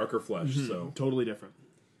bit of a darker flesh, so... Totally different.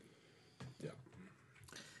 Yeah.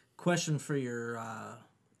 Question for your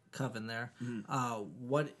Coven there.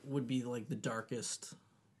 What would be like the darkest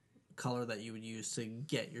color that you would use to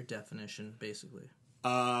get your definition, basically?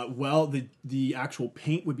 Well, the actual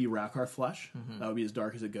paint would be Rakarth flesh. That would be as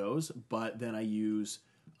dark as it goes. But then I use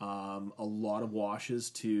a lot of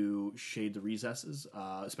washes to shade the recesses,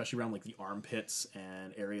 especially around like the armpits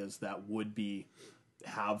and areas that would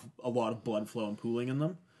have a lot of blood flow and pooling in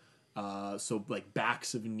them. So like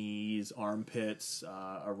backs of knees, armpits,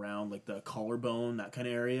 around like the collarbone, that kind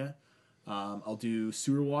of area. I'll do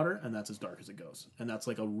sewer water, and that's as dark as it goes. And that's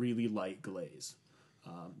like a really light glaze.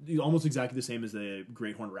 Almost exactly the same as the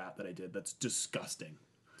Great Horned Rat that I did. That's disgusting.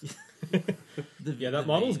 That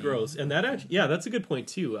model's gross. And that's a good point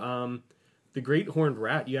too. The Great Horned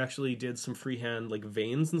Rat, you actually did some freehand like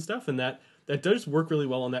veins and stuff, and that does work really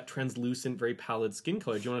well on that translucent, very pallid skin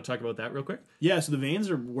color. Do you want to talk about that real quick? Yeah, so the veins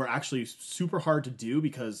were actually super hard to do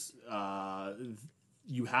because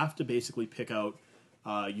you have to basically pick out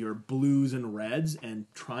your blues and reds and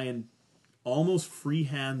try and almost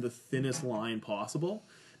freehand the thinnest line possible.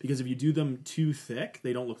 Because if you do them too thick,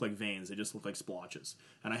 they don't look like veins. They just look like splotches.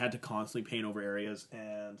 And I had to constantly paint over areas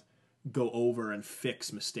and go over and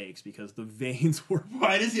fix mistakes because the veins were...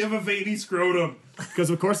 Why does he have a veiny scrotum? Because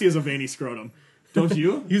of course he has a veiny scrotum. Don't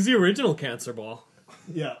you? He's the original cancer ball.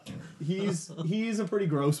 Yeah. He's a pretty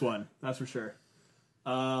gross one, that's for sure.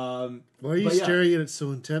 Why are you staring at it so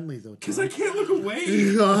intently, though? Because I can't look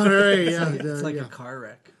away. All right, It's like a car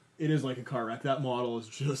wreck. It is like a car wreck. That model is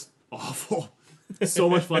just awful. So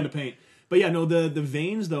much fun to paint. But yeah, no, the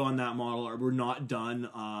veins, though, on that model were not done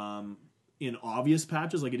in obvious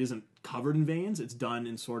patches. Like, it isn't covered in veins. It's done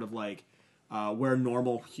in sort of like where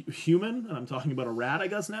normal human, and I'm talking about a rat, I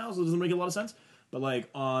guess, now, so it doesn't make a lot of sense. But like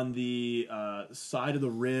on the side of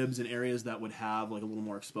the ribs and areas that would have like a little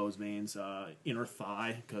more exposed veins, inner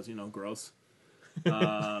thigh, because, gross.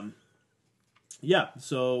 Yeah,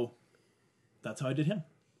 so that's how I did him.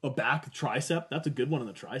 Oh, back, tricep. That's a good one on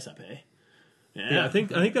the tricep, eh? Yeah, I think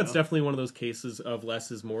that's definitely one of those cases of less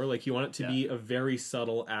is more. Like, you want it to be a very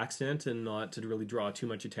subtle accent and not to really draw too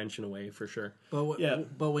much attention away, for sure.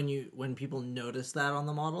 But when people notice that on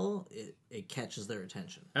the model, it catches their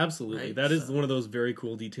attention. Absolutely, right? That is one of those very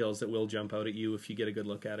cool details that will jump out at you if you get a good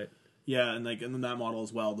look at it. Yeah, and then that model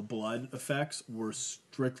as well, the blood effects were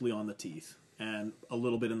strictly on the teeth. And a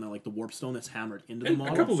little bit in the warp stone that's hammered into the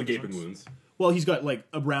model. A couple of gaping wounds. Well, he's got like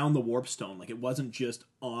around the warp stone. Like, it wasn't just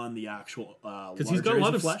on the actual. Because he's got a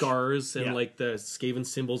lot of flesh. scars and like the Skaven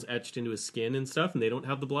symbols etched into his skin and stuff, and they don't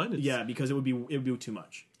have the blood. Yeah, because it would be too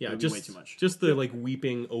much. Yeah, it would just be way too much. Just the like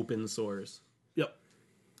weeping open sores. Yep.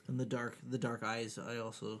 And the dark eyes, I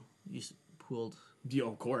also pooled. Yeah,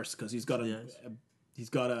 of course, because he's got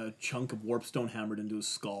a chunk of warp stone hammered into his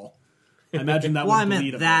skull. I imagine that. Well, would I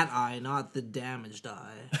bleed meant that eye, not the damaged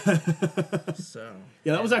eye. So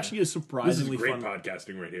yeah, that was actually a surprisingly This is great fun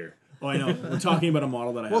podcasting right here. Oh, I know. We're talking about a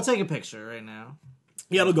model that I have. We'll take a picture right now.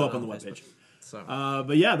 Yeah, it'll go up on the webpage. So,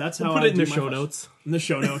 but yeah, that's how put I it in do the my show flesh. notes. In the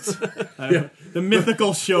show notes, the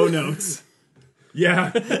mythical show notes.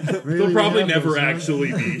 Yeah, Really there'll probably have never those, huh?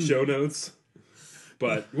 actually be show notes,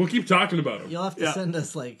 but we'll keep talking about them. you'll have to Yeah. send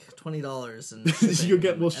us like $20 and You'll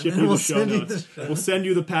get. We'll ship then you we'll the show send you notes. the We'll send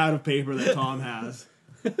you the pad of paper that Tom has.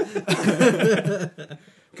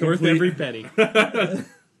 Worth every penny.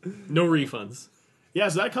 No refunds. Yeah,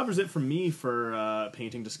 so that covers it from me for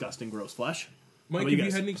painting disgusting, gross flesh. Mike, How about have you you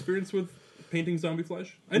guys? had any experience with painting zombie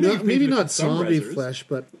flesh? I know Maybe you painted not some zombie rezzers. flesh,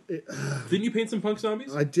 but Didn't you paint some punk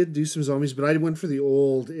zombies? I did do some zombies. But I went for the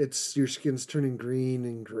old. It's your skin's turning green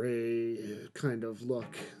and gray kind of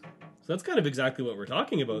look. So that's kind of exactly what we're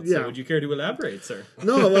talking about. Yeah. So would you care to elaborate, sir?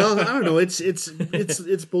 No, well, I don't know. It's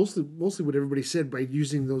mostly what everybody said. By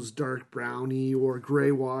using those dark browny or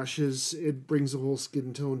gray washes, it brings the whole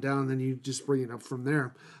skin tone down. Then you just bring it up from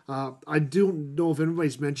there. I don't know if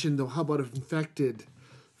anybody's mentioned though. How about infected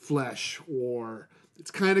flesh? Or it's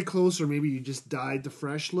kind of close, or maybe you just dyed the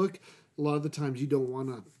fresh look. A lot of the times you don't want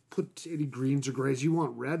to put any greens or grays. You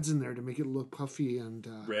want reds in there to make it look puffy and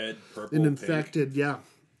Red, purple, and pink. infected. Yeah.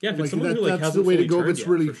 Yeah, if it's someone who, like, that's the hasn't way to fully go. If turned it's yet,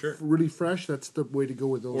 really for sure. really fresh, that's the way to go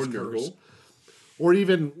with those Or colors. Nurgle. Or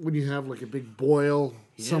even when you have like a big boil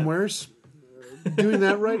somewheres, doing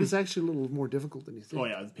that right is actually a little more difficult than you think. Oh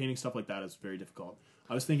yeah, painting stuff like that is very difficult.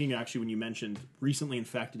 I was thinking actually when you mentioned recently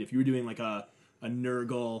infected, if you were doing like a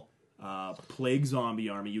Nurgle plague zombie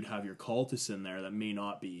army, you'd have your cultists in there that may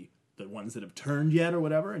not be the ones that have turned yet or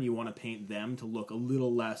whatever, and you want to paint them to look a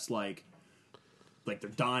little less like they're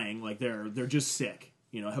dying, like they're just sick.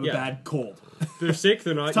 You know, have a Yeah. bad cold. They're sick,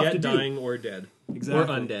 they're not tough to yet do. dying or dead.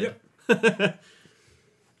 Exactly. Or undead. Yep.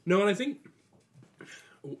 No, and I think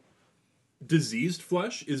diseased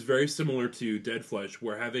flesh is very similar to dead flesh,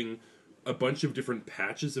 where having a bunch of different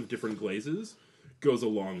patches of different glazes goes a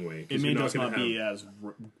long way. 'Cause It may you're just gonna not be have- as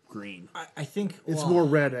green. I think It's well, more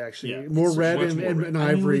red actually, yeah, more it's red much and, more and, red. and I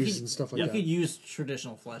mean, we ivories could- and stuff like You that. could use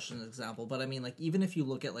traditional flesh as an example, but I mean, like even if you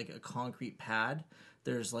look at like a concrete pad,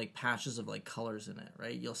 there's like patches of like colors in it,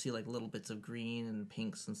 right? You'll see like little bits of green and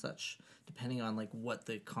pinks and such, depending on like what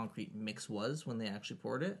the concrete mix was when they actually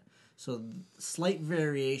poured it. So slight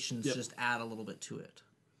variations Yep. just add a little bit to it.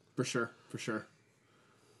 For sure.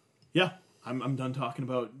 Yeah, I'm done talking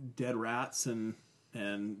about dead rats and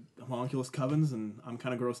homunculus covens, and I'm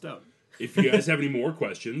kind of grossed out. If you guys have any more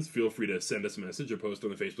questions, feel free to send us a message or post on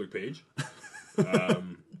the Facebook page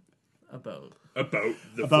About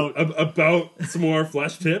about some more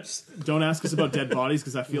flesh tips, Don't ask us about dead bodies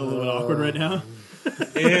because I feel a little bit awkward right now.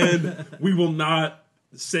 and we will not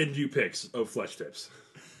send you pics of flesh tips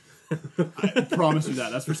I promise you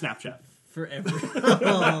that. That's for Snapchat. forever.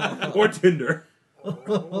 or Tinder.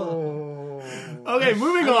 Okay,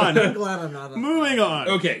 moving on. I'm glad I'm not. Moving on.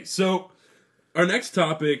 Okay, so our next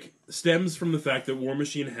topic stems from the fact that War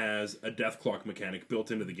Machine has a death clock mechanic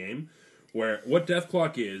built into the game, where what death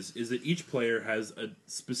clock is that each player has a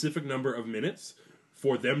specific number of minutes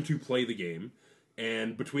for them to play the game,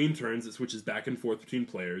 and between turns it switches back and forth between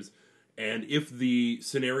players, and if the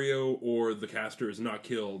scenario or the caster is not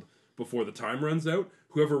killed before the time runs out,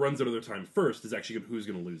 whoever runs out of their time first is actually who's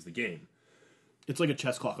going to lose the game. It's like a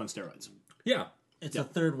chess clock on steroids. Yeah, It's a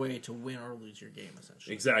third way to win or lose your game,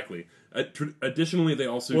 essentially. exactly. Additionally, they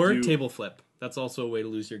also Or do... table flip. That's also a way to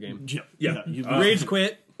lose your game. Yeah. You Rage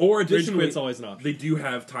quit. Or Rage additionally, quit's always an option. they do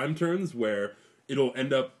have time turns where it'll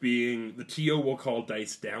end up being the TO will call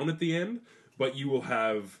dice down at the end, but you will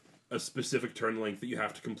have a specific turn length that you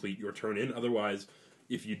have to complete your turn in. Otherwise,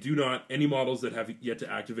 if you do not, any models that have yet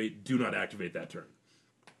to activate, do not activate that turn.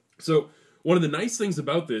 So one of the nice things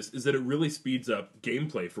about this is that it really speeds up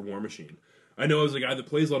gameplay for War Machine. I know as a guy that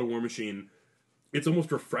plays a lot of War Machine, it's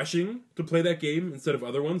almost refreshing to play that game instead of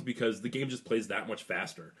other ones because the game just plays that much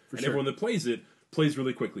faster. And sure. everyone that plays it plays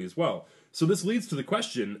really quickly as well. So this leads to the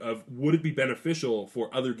question of, would it be beneficial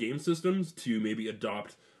for other game systems to maybe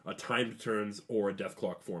adopt a timed turns or a death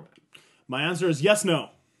clock format? My answer is yes, no.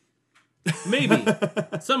 Maybe.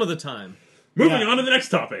 Some of the time. Moving Yeah. on to the next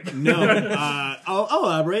topic. No, I'll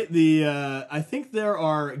elaborate. I think there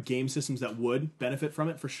are game systems that would benefit from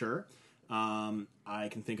it for sure. I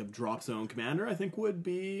can think of Drop Zone Commander. I think would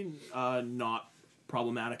be not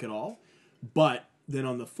problematic at all. But then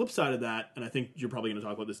on the flip side of that, and I think you're probably going to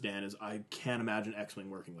talk about this, Dan, is I can't imagine X-Wing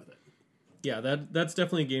working with it. Yeah, that's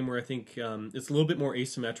definitely a game where I think it's a little bit more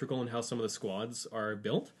asymmetrical in how some of the squads are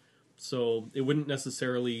built. So it wouldn't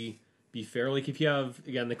necessarily be fair. Like if you have,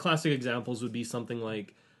 again, the classic examples would be something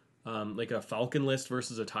like a Falcon list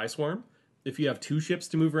versus a TIE Swarm. If you have 2 ships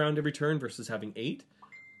to move around every turn versus having 8,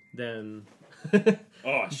 then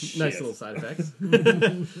Oh, shit. nice little side effects.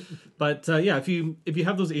 But yeah, if you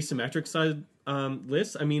have those asymmetric side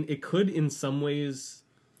lists, I mean, it could in some ways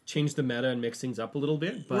change the meta and mix things up a little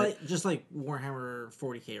bit. But Just like Warhammer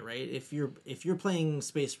 40k, right? If you're playing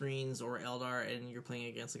Space Marines or Eldar and you're playing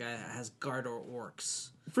against a guy that has Guard or Orcs,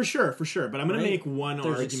 For sure. But I'm going Right. to make one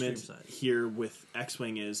There's argument extreme side. here with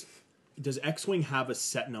X-Wing is, does X-Wing have a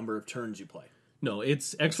set number of turns you play? no,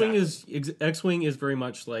 it's X-Wing X-Wing is very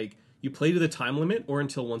much like you play to the time limit or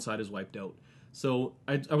until one side is wiped out. So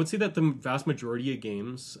I would say that the vast majority of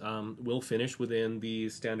games will finish within the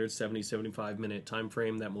standard 70-75 minute time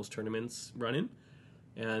frame that most tournaments run in.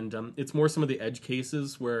 And it's more some of the edge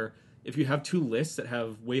cases where if you have two lists that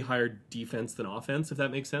have way higher defense than offense, if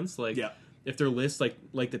that makes sense, like Yeah. if they're lists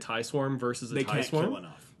like the TIE Swarm versus a They TIE can't Swarm, kill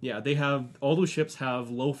enough. yeah, they have all those ships have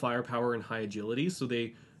low firepower and high agility, so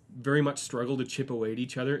they very much struggle to chip away at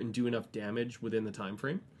each other and do enough damage within the time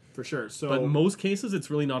frame. For sure. So But in most cases, it's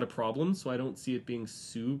really not a problem, so I don't see it being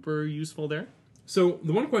super useful there. So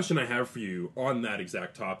the one question I have for you on that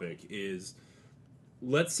exact topic is,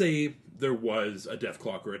 let's say there was a death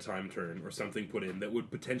clock or a time turn or something put in that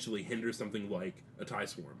would potentially hinder something like a TIE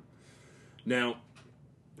Swarm. Now,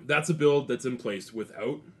 that's a build that's in place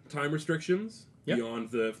without time restrictions Yep.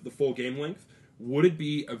 beyond the full game length. Would it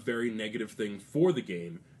be a very negative thing for the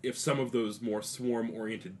game if some of those more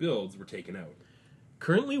swarm-oriented builds were taken out?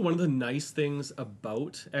 Currently, one of the nice things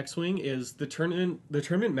about X-Wing is the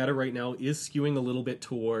tournament meta right now is skewing a little bit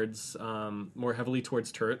towards more heavily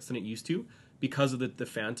towards turrets than it used to because of the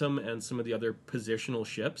Phantom and some of the other positional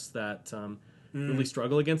ships that really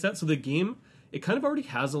struggle against that. So the game, it kind of already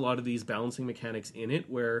has a lot of these balancing mechanics in it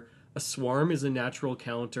where a swarm is a natural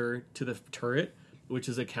counter to the turret, which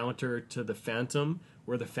is a counter to the Phantom,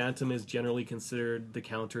 where the Phantom is generally considered the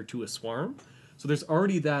counter to a swarm. So there's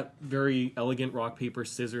already that very elegant rock, paper,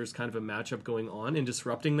 scissors kind of a matchup going on, and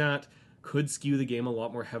disrupting that could skew the game a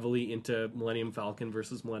lot more heavily into Millennium Falcon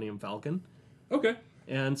versus Millennium Falcon. Okay.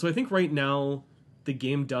 And so I think right now the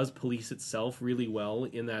game does police itself really well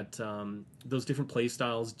in that those different play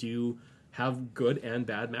styles do have good and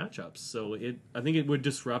bad matchups. So I think it would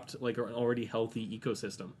disrupt like an already healthy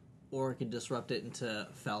ecosystem. Or it could disrupt it into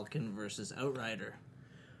Falcon versus Outrider.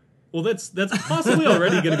 Well, that's possibly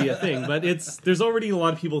already going to be a thing, but there's already a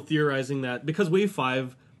lot of people theorizing that because Wave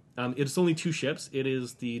 5, it's only two ships. It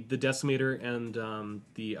is the Decimator and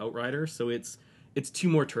the Outrider, so it's two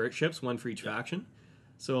more turret ships, one for each faction.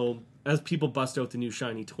 So as people bust out the new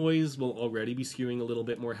shiny toys, we'll already be skewing a little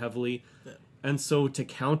bit more heavily. Yeah. And so to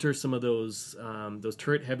counter some of those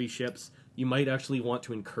turret-heavy ships, you might actually want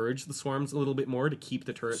to encourage the swarms a little bit more to keep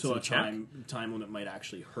the turrets so in a check. time limit might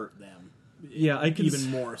actually hurt them. Yeah, I could Even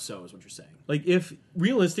more so is what you're saying. Like if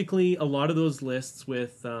realistically a lot of those lists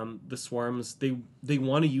with the swarms they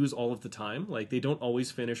want to use all of the time, like they don't always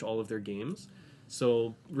finish all of their games,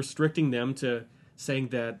 so restricting them to saying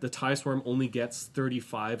that the TIE Swarm only gets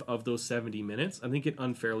 35 of those 70 minutes, I think it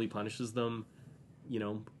unfairly punishes them,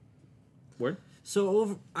 Word? So,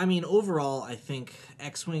 overall, I think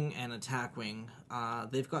X-Wing and Attack Wing,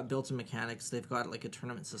 they've got built-in mechanics. They've got like a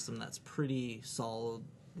tournament system that's pretty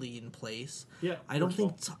solidly in place. Yeah, I don't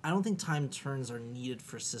works think time turns are needed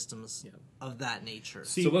for systems of that nature.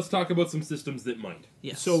 See, So let's talk about some systems that might.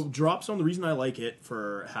 Yes. So Drop Zone, the reason I like it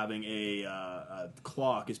for having a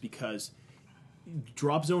clock is because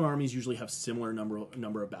Drop Zone armies usually have similar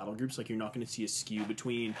number of battle groups. Like you're not going to see a skew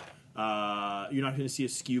between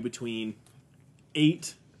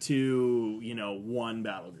 8 to 1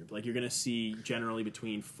 battle group. Like you're going to see generally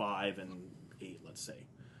between 5 and 8. Let's say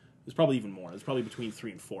there's probably even more. There's probably between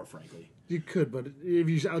 3 and 4, frankly. You could, but if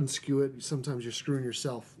you unskew it, sometimes you're screwing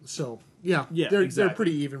yourself. So yeah, Yeah, they're exactly.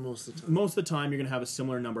 pretty even most of the time. Most of the time, you're going to have a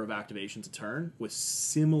similar number of activations a turn with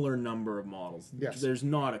similar number of models. Yes. There's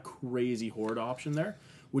not a crazy horde option there,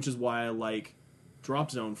 which is why I like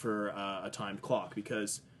Drop Zone for a timed clock,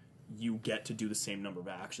 because you get to do the same number of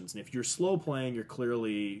actions. And if you're slow playing,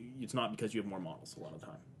 it's not because you have more models a lot of the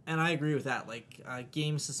time. And I agree with that. Like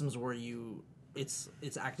game systems where it's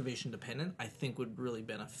activation dependent, I think would really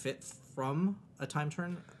benefit from a time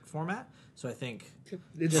turn format. So I think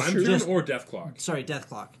It's Time true. turn or death clock? Death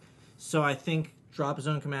Clock. So I think Drop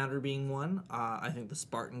Zone Commander being one. I think the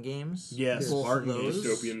Spartan games. Yes, both Spartan of those.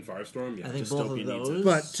 Dystopian Firestorm? Yeah. I think Dystopian both of needs those. it.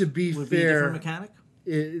 But to be would be a fair, different mechanic.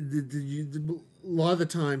 A lot of the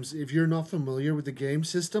times, if you're not familiar with the game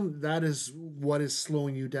system, that is what is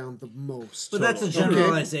slowing you down the most. But that's a Totally.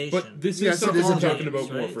 generalization. But this Yes, is it something is we're a talking games,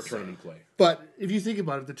 about more right? for tournament play. But if you think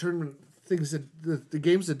about it, the tournament things that the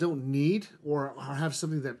games that don't need or have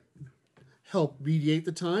something that help mediate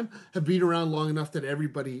the time have been around long enough that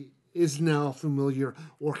everybody is now familiar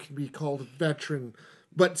or can be called a veteran.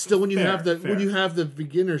 But still, when you Fair, have the fair. when you have the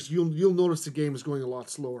beginners, you'll notice the game is going a lot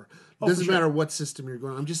slower. It doesn't for sure. matter what system you're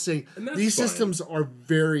going. I'm just saying And that's these fine. systems are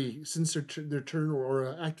very, since their turn or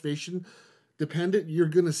activation dependent, you're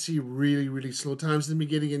going to see really, really slow times in the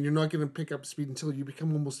beginning, and you're not going to pick up speed until you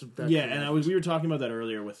become almost a veteran. Yeah, and we were talking about that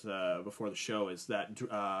earlier with before the show. Is that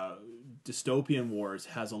Dystopian Wars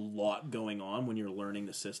has a lot going on when you're learning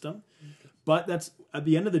the system, but that's at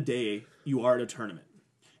the end of the day, you are at a tournament,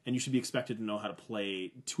 and you should be expected to know how to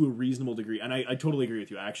play to a reasonable degree. And I totally agree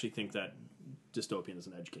with you. I actually think that Dystopian is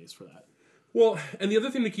an edge case for that. Well, and the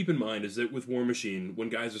other thing to keep in mind is that with War Machine, when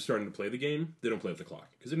guys are starting to play the game, they don't play with the clock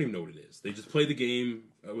because they don't even know what it is. They just play the game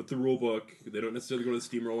with the rule book. They don't necessarily go to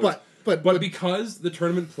the steamrollers. But because the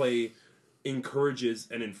tournament play encourages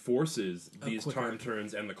and enforces these quicker. time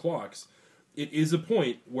turns and the clocks, it is a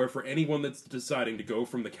point where for anyone that's deciding to go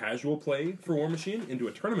from the casual play for War Machine into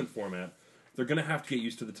a tournament format, they're going to have to get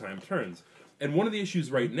used to the time turns. And one of the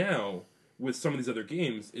issues right now with some of these other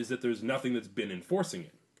games is that there's nothing that's been enforcing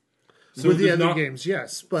it. So with the there's other games,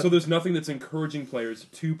 yes, but so there's nothing that's encouraging players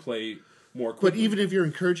to play more quickly. but even if you're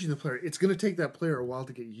encouraging the player, it's going to take that player a while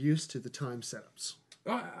to get used to the time setups.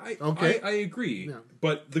 I agree. Yeah.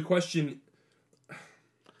 But the question,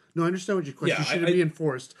 No, I understand what your question. Yeah, Should it I- be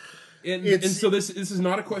enforced? and It's- so this is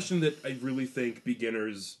not a question that I really think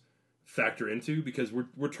beginners factor into because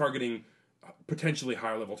we're targeting potentially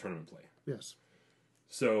higher level tournament play. Yes.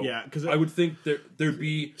 So Yeah, 'cause I would think there'd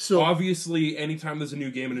be So- obviously anytime there's a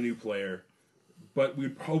new game and a new player, but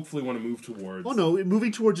we'd hopefully want to move towards. Oh no,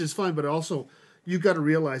 moving towards is fine, but also you've got to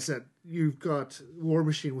realize that you've got War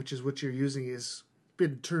Machine, which is what you're using, is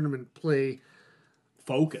been tournament play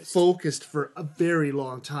focused for a very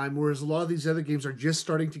long time, whereas a lot of these other games are just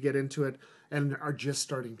starting to get into it and are just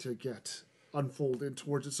starting to get unfolded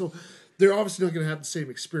towards it. So they're obviously not going to have the same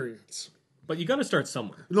experience. But you got to start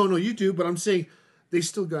somewhere. No, you do, but I'm saying they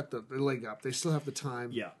still got the leg up. They still have the time.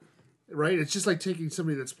 Yeah. Right? It's just like taking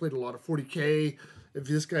somebody that's played a lot of 40K. If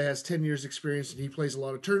this guy has 10 years experience and he plays a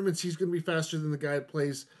lot of tournaments, he's going to be faster than the guy that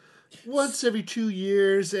plays once every 2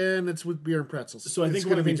 years, and it's with beer and pretzels. So I It's think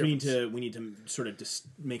one of gonna the things be we need to sort of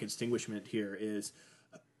make a distinguishment here is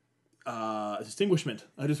distinguishment.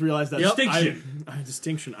 I just realized that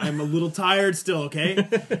distinction. I'm a little tired still. Okay,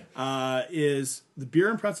 is the beer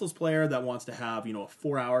and pretzels player that wants to have a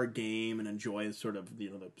 4-hour game and enjoy sort of the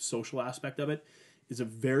social aspect of it is a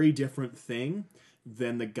very different thing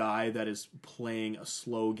than the guy that is playing a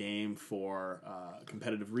slow game for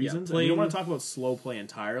competitive reasons. And we don't want to talk about slow play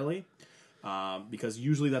entirely. Because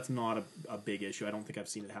usually that's not a big issue. I don't think I've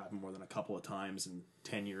seen it happen more than a couple of times in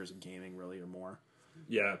 10 years of gaming, really, or more.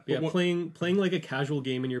 Yeah, Playing like a casual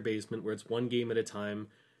game in your basement where it's one game at a time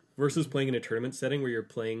versus playing in a tournament setting where you're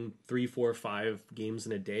playing 3, 4, 5 games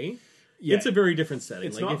in a day. Yeah, It's a very different setting.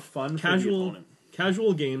 it's like not if fun for the opponent.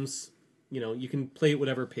 Casual games, you can play at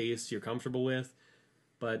whatever pace you're comfortable with.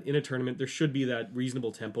 But in a tournament, there should be that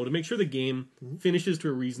reasonable tempo to make sure the game finishes to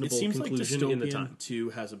a It reasonable seems like conclusion in the Dystopian time. 2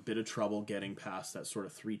 has a bit of trouble getting past that sort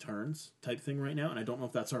of 3 turns type thing right now, and I don't know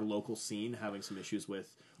if that's our local scene having some issues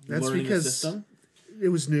with That's learning because the system. it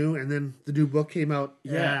was new, and then the new book came out,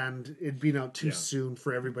 Yeah. and it'd been out too soon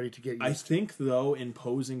for everybody to get used I to. think, though,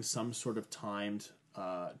 imposing some sort of timed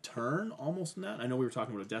turn almost in that. I know we were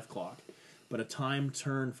talking about a death clock, but a timed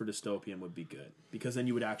turn for Dystopian would be good because then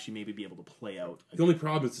you would actually maybe be able to play out. the only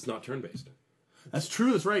problem is it's not turn based. That's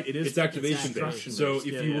true. That's right. It is. It's activation based. So if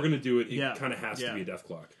you were going to do it, it kind of has to be a death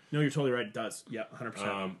clock. No, you're totally right. It does. Yeah,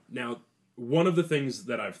 100%. Now, one of the things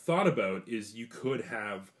that I've thought about is you could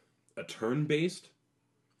have a turn based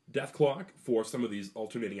death clock for some of these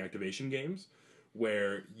alternating activation games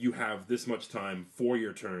where you have this much time for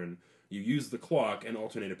your turn. You use the clock and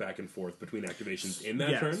alternate it back and forth between activations in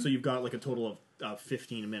that turn. So you've got like a total of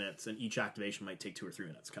 15 minutes, and each activation might take 2 or 3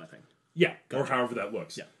 minutes, kind of thing. Yeah, or however that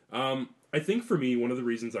looks. Yeah. I think for me, one of the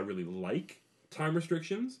reasons I really like time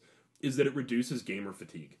restrictions is that it reduces gamer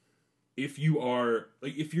fatigue. If your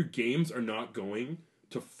games are not going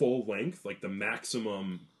to full length, like the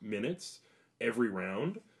maximum minutes every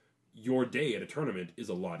round, your day at a tournament is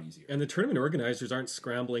a lot easier. And the tournament organizers aren't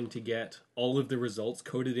scrambling to get all of the results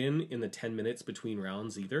coded in the 10 minutes between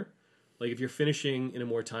rounds either. Like if you're finishing in a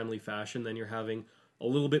more timely fashion, then you're having a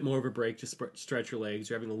little bit more of a break to stretch your legs.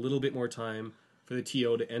 You're having a little bit more time for the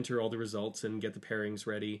TO to enter all the results and get the pairings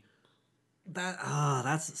ready.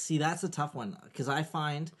 That's a tough one because I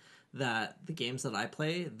find that the games that I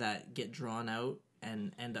play that get drawn out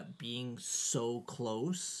and end up being so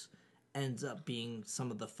close ends up being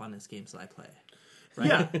some of the funnest games that I play.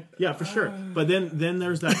 Right? Yeah, for sure. But then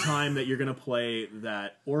there's that time that you're going to play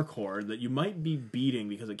that orc horde that you might be beating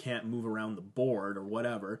because it can't move around the board or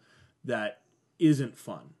whatever. That isn't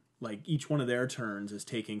fun. Like each one of their turns is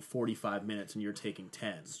taking 45 minutes and you're taking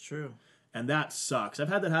 10. It's true. And that sucks. I've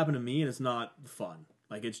had that happen to me and it's not fun.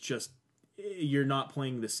 Like it's just you're not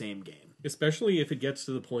playing the same game. Especially if it gets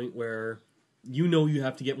to the point where you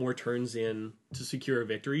have to get more turns in to secure a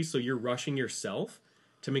victory, so you're rushing yourself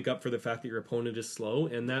to make up for the fact that your opponent is slow,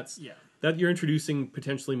 and that you're introducing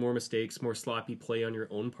potentially more mistakes, more sloppy play on your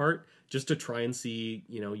own part, just to try and see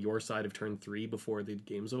your side of turn 3 before the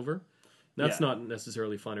game's over. That's Yeah. not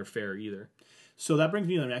necessarily fun or fair either. So that brings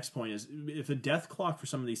me to the next point: is if a death clock for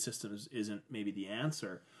some of these systems isn't maybe the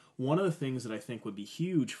answer, one of the things that I think would be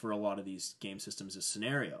huge for a lot of these game systems is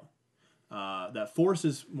scenario. That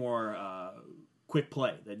forces more quick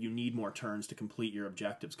play, that you need more turns to complete your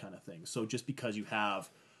objectives, kind of thing. So just because you have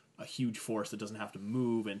a huge force that doesn't have to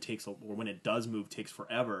move and or when it does move takes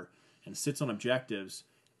forever and sits on objectives,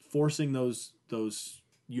 forcing those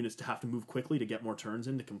units to have to move quickly to get more turns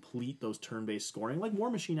in to complete those turn-based scoring, like War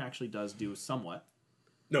Machine actually does do somewhat.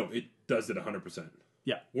 No, it does it 100%.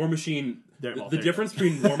 Yeah. War Machine. There- well, the there you difference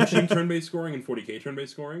between War Machine turn-based scoring and 40k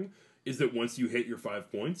turn-based scoring is that once you hit your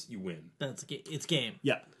 5 points, you win. It's game.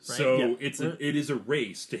 Yeah. So Yeah. it is a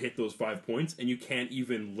race to hit those 5 points, and you can't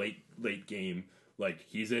even late game like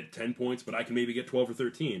he's at 10 points, but I can maybe get 12 or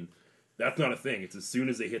 13. That's not a thing. It's as soon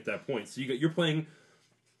as they hit that point. So you're playing.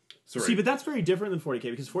 Sorry. See, but that's very different than 40k,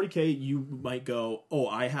 because 40k you might go, oh,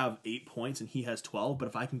 I have 8 points and he has 12, but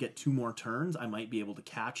if I can get 2 more turns, I might be able to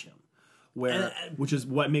catch him. Which is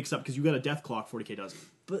what makes up, because you got a death clock, 40k doesn't.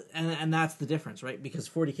 But and that's the difference, right? Because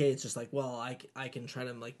 40k it's just like, well, I can try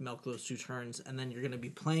to like milk those 2 turns, and then you're going to be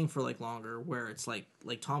playing for like longer. Where it's like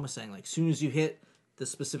Tom was saying, like soon as you hit the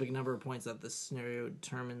specific number of points that this scenario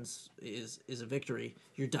determines is a victory,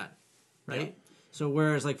 you're done, right? Yeah. So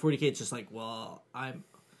whereas like 40k it's just like, well,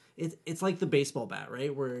 it's like the baseball bat,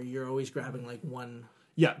 right? Where you're always grabbing like one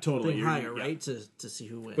Yeah, totally. thing You're- higher, yeah. right? To see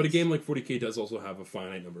who wins. But a game like 40k does also have a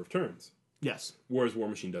finite number of turns, Yes, whereas War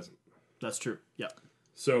Machine doesn't. that's true. Yeah.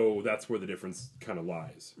 So that's where the difference kind of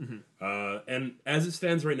lies. And as it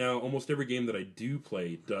stands right now, almost every game that I do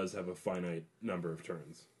play does have a finite number of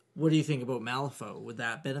turns. What do you think about Malifaux? Would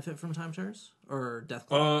that benefit from time turns or death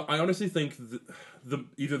clock? I honestly think the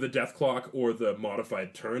either the death clock or the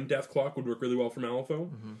modified turn death clock would work really well for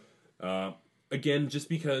Malifaux. Again, just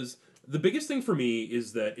because the biggest thing for me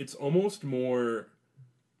is that it's almost more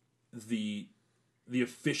the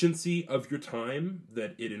efficiency of your time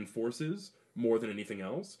that it enforces more than anything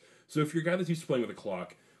else. So if you're a guy that's used to playing with a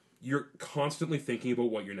clock, you're constantly thinking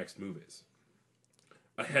about what your next move is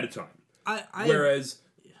ahead of time. Whereas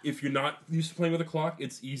if you're not used to playing with a clock,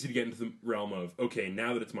 it's easy to get into the realm of, okay,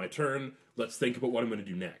 now that it's my turn, let's think about what I'm going to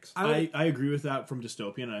do next. I agree with that from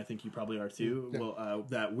Dystopian, and I think you probably are too. Yeah. Well,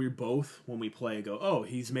 that we're both, when we play, go, oh,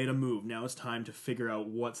 he's made a move. Now it's time to figure out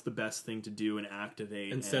what's the best thing to do and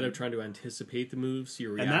activate. Instead of trying to anticipate the moves,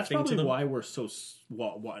 you're reacting and that's probably to them. why we're so...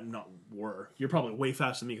 You're probably way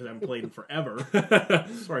faster than me because I haven't played in forever.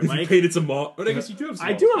 Sorry, Mike. You painted some but I guess you do have some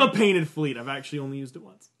I do have a painted fleet. I've actually only used it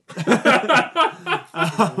once.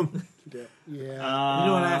 Yeah. You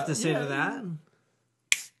know what I have to say to that?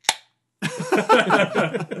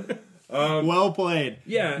 Well played.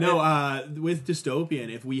 Yeah. No, with Dystopian,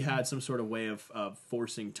 if we had some sort of way of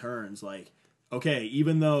forcing turns, like, okay,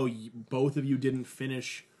 even though both of you didn't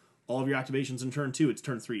finish all of your activations in turn 2, it's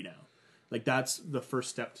turn 3 now. Like, that's the first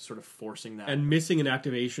step to sort of forcing that. And missing an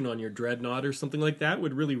activation on your Dreadnought or something like that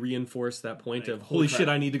would really reinforce that point Like, of, holy crap. shit,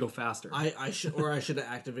 I need to go faster. I should have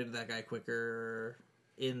activated that guy quicker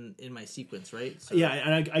in my sequence, right? So, Yeah,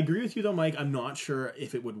 and I agree with you though, Mike. I'm not sure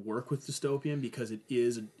if it would work with Dystopian because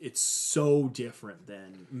it's so different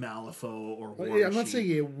than Malifaux or War I'm not Machine. saying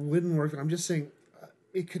it wouldn't work. I'm just saying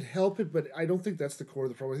it could help it, but I don't think that's the core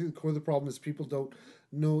of the problem. I think the core of the problem is people don't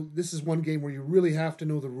know. This is one game where you really have to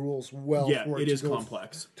know the rules well. Yeah, for it to is go,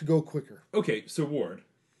 complex. to go quicker. Okay, so Ward,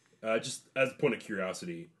 just as a point of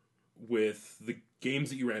curiosity, with the games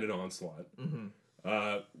that you ran at Onslaught,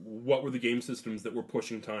 what were the game systems that were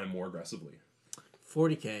pushing time more aggressively?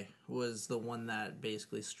 40k was the one that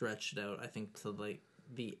basically stretched out, I think, to like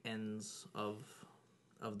the ends of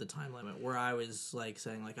the time limit, where I was like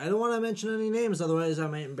saying like, I don't want to mention any names, otherwise I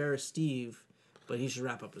might embarrass Steve, but he should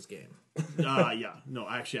wrap up his game. Yeah. No,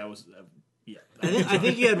 actually, I was... yeah. I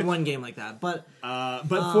think you had one game like that, but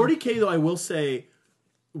 40k, though, I will say,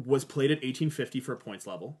 was played at 1850 for a points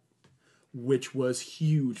level, which was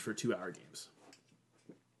huge for 2-hour games.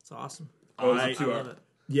 it's awesome. Oh, I- it was a 2 I hour. love it.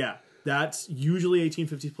 Yeah, that's usually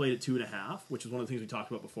 1850 played at 2.5, which is one of the things we talked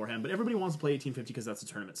about beforehand. But everybody wants to play 1850 because that's the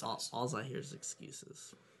tournament size. All I hear is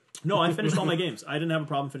excuses. No, I finished all my games. I didn't have a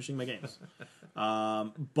problem finishing my games.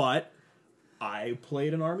 But I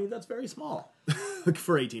played an army that's very small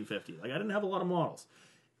for 1850. Like, I didn't have a lot of models.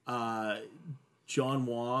 John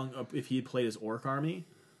Wong, if he had played his Orc army,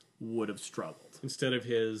 would have struggled. Instead of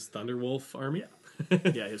his Thunderwolf army.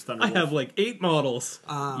 Yeah, his Thunder I Wolf. have like 8 models.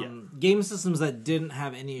 Game systems that didn't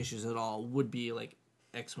have any issues at all would be like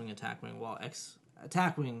X-Wing, Attack Wing. Well,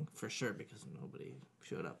 Attack Wing for sure because nobody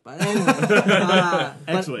showed up. But anyway,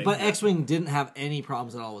 X-Wing. but X-Wing didn't have any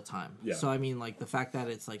problems at all with time. Yeah. So I mean, like the fact that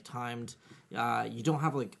it's like timed You don't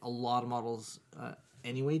have like a lot of models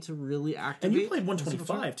anyway to really activate. And you played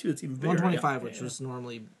 125 too. It's even bigger. 125, Yeah. which was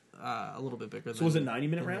normally a little bit bigger. So was it 90-minute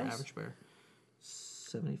than your rounds? Average bear.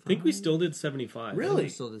 75. I think we still did 75. Really? We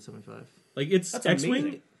still did 75. Like it's That's X-wing.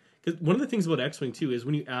 amazing. Because one of the things about X-wing too is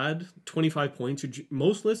when you add 25 points,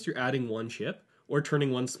 most lists you're adding one ship or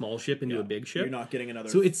turning one small ship into a big ship. You're not getting another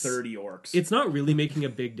So it's- 30 orcs. It's not really making a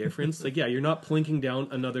big difference. Like, yeah, you're not plinking down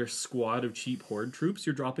another squad of cheap horde troops.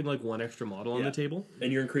 You're dropping like one extra model on Yeah. the table.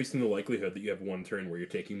 And you're increasing the likelihood that you have one turn where you're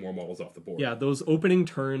taking more models off the board. Yeah, those opening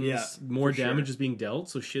turns, Yeah, more for sure. damage is being dealt,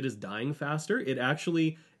 so shit is dying faster. It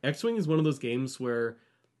actually, X-Wing is one of those games where,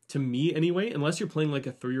 to me anyway, unless you're playing like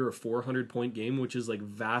a 300 or 400 point game, which is like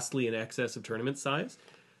vastly in excess of tournament size,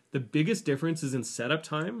 the biggest difference is in setup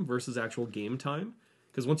time versus actual game time.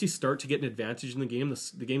 Because once you start to get an advantage in the game,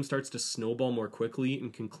 the game starts to snowball more quickly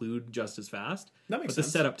and conclude just as fast. That makes but the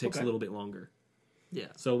sense. setup takes Okay. a little bit longer. Yeah.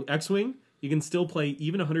 So X-Wing, you can still play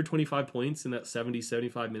even 125 points in that 70,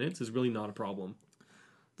 75 minutes is really not a problem.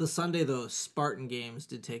 The Sunday, though, Spartan games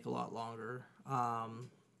did take a lot longer.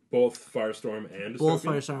 Both Firestorm and Both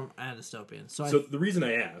Dystopian. Firestorm and Dystopian. So, So the reason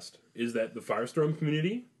I asked is that the Firestorm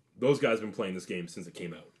community, those guys have been playing this game since it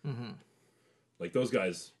came out. Mm-hmm. Like those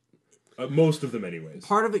guys, most of them anyways.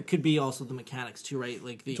 part of it could be also the mechanics, too, right?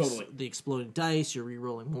 Like the, Totally. the exploding dice, you're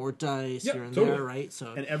re-rolling more dice Yeah, here and totally. there, right?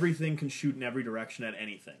 So and everything can shoot in every direction at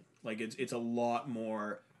anything. Like it's a lot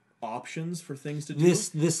more options for things to do.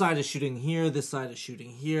 this side is shooting here, this side is shooting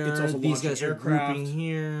here. It's also These launching guys are aircraft. grouping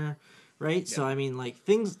here, right? So I mean, like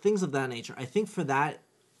things of that nature. I think for that,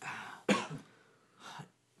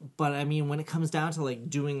 but I mean, when it comes down to like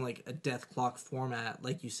doing like a death clock format,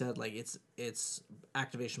 like you said, like it's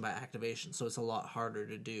activation by activation, so it's a lot harder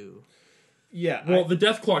to do. yeah. Well, the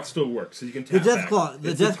death clock still works, so you can The tap death back. clock, the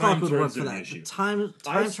It's death clock time would work turns for that are the that. issue. Time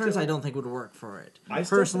turns, still- I don't think would work for it. I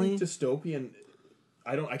Personally, still think Dystopian.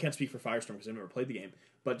 I can't speak for Firestorm because I've never played the game.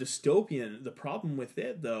 But Dystopian, the problem with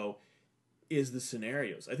it though, is the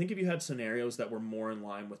scenarios. I think if you had scenarios that were more in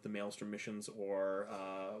line with the Maelstrom missions or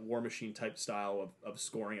War Machine type style of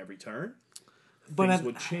scoring every turn, But things at-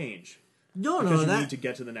 would change no, because you that need to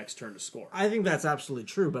get to the next turn to score. I think that's absolutely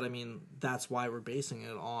true, but I mean that's why we're basing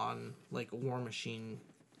it on like a War Machine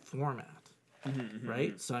format,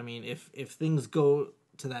 right? So I mean, if things go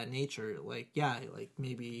to that nature, like like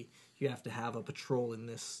maybe you have to have a patrol in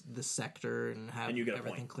this sector and have And you get a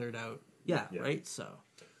everything point. cleared out. Yeah, right. So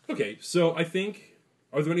Okay, so I think,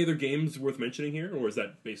 are there any other games worth mentioning here, or is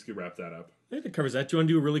that basically wrap that up? I think it covers that. Do you want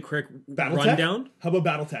to do a really quick Battletech? rundown? How about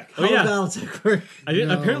BattleTech? Oh, yeah. Battletech work?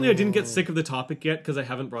 Apparently, I didn't get sick of the topic yet because I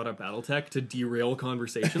haven't brought up BattleTech to derail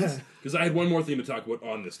conversations. Because I had one more thing to talk about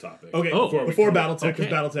on this topic. Okay, Oh, before we come BattleTech, because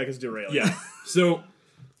okay. BattleTech is derailing. Yeah. So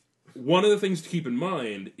one of the things to keep in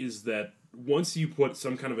mind is that once you put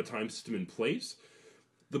some kind of a time system in place,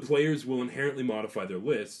 the players will inherently modify their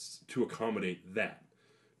lists to accommodate that.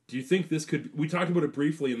 Do you think this could... We talked about it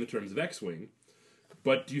briefly in the terms of X-Wing,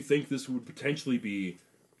 but do you think this would potentially be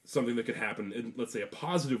something that could happen in, let's say, a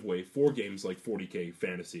positive way for games like 40K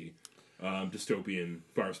Fantasy, Dystopian,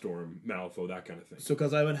 Firestorm, Malifaux, that kind of thing? So,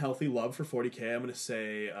 because I have a healthy love for 40K, I'm going to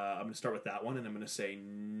say I'm going to start with that one, and I'm going to say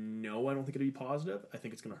no. I don't think it'll be positive. I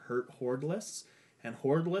think it's going to hurt horde lists, and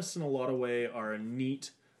horde lists in a lot of way are a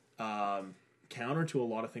neat counter to a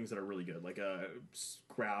lot of things that are really good, like a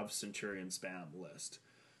Grav Centurion spam list.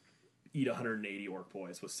 Eat 180 orc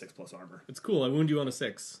boys with 6+ armor. It's cool. I wound you on a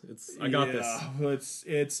 6. I got this. Well,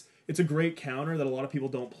 it's a great counter that a lot of people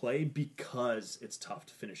don't play because it's tough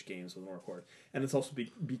to finish games with an orc horde, and it's also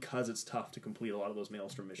because it's tough to complete a lot of those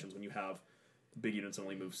Maelstrom missions when you have big units that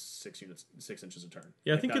only move 6 inches a turn.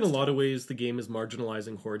 Yeah, I Like, think in a that's lot tough. of ways the game is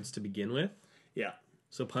marginalizing hordes to begin with. Yeah.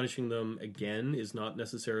 So punishing them again is not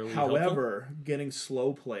necessarily helpful. However, getting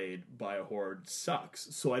slow played by a horde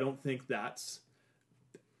sucks. So I don't think that's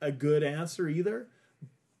a good answer either.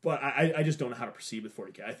 But I just don't know how to proceed with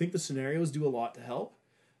 40K. I think the scenarios do a lot to help.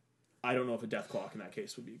 I don't know if a death clock in that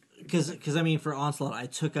case would be. Because I mean, for Onslaught, I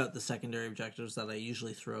took out the secondary objectives that I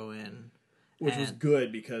usually throw in, Which was and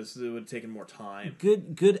good because it would have taken more time.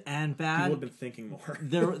 good and People bad. would have been thinking more.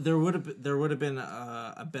 There would have been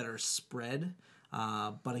a better spread,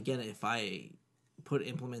 but again, if I put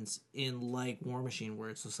implements in like War Machine, where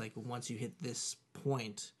it's just like once you hit this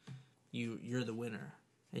point, you're the winner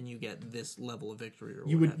and you get this level of victory. Or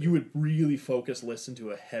You would really focus lists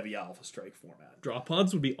into a heavy Alpha Strike format. Drop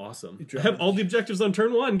pods would be awesome. Drop I have pods. all the objectives on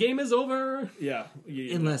turn 1. Game is over. Yeah.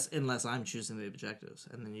 unless I'm choosing the objectives,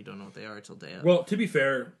 and then you don't know what they are until day out. Well, to be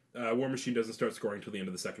fair, War Machine doesn't start scoring until the end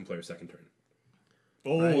of the second player's second turn.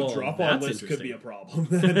 Oh, drop on that's list could be interesting. a problem.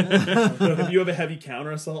 If you have a heavy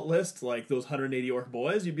counter assault list, like those 180 orc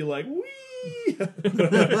boys, you'd be like, wee.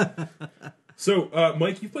 So,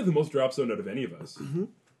 Mike, you've played the most drop zone out of any of us. Mm-hmm.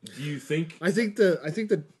 Do you think? I think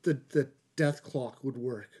the death clock would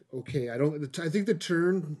work. Okay, I think the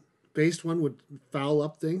turn based one would foul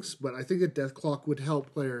up things, but I think the death clock would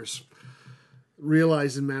help players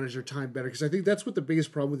realize and manage their time better, because I think that's what the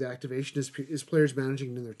biggest problem with the activation is players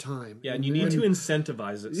managing their time. Yeah, and you need to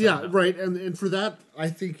incentivize it. Yeah, somehow. right. And for that, I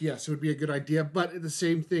think, yes, it would be a good idea. But the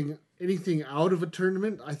same thing, anything out of a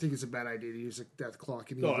tournament, I think it's a bad idea to use a death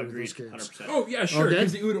clock in Oh, either of agreed, those games. 100%. Oh yeah, sure. Okay.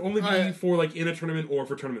 Because it would only be I- for like in a tournament or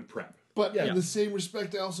for tournament prep. But Yeah. in the same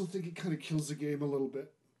respect, I also think it kind of kills the game a little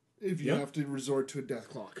bit if you Yeah. have to resort to a death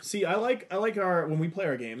clock. See, I like our when we play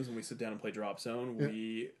our games, when we sit down and play Drop Zone,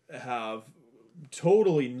 we have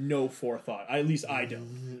totally no forethought. At least I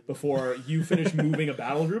don't. Before you finish moving a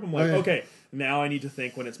battle group, I'm like, yeah. okay, now I need to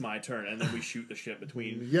think when it's my turn, and then we shoot the shit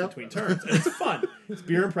between Yep. turns. And it's fun. It's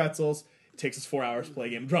beer and pretzels. It takes us 4 hours to play a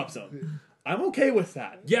game of Drop Zone. I'm okay with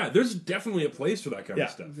that. Yeah, there's definitely a place for that kind Yeah.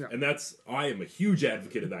 of stuff, Yeah. and I am a huge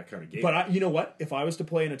advocate of that kind of game. But you know what? If I was to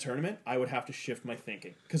play in a tournament, I would have to shift my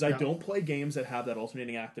thinking because I Yeah. don't play games that have that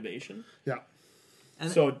alternating activation. Yeah. And,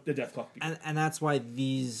 So the death clock. and that's why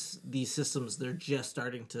these systems, they're just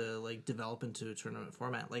starting to like develop into a tournament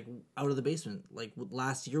format. Like Out of the Basement, like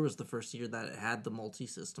last year was the first year that it had the multi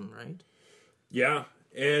system, right? yeah,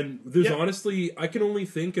 and there's Yeah. honestly, I can only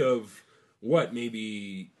think of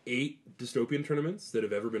maybe 8 dystopian tournaments that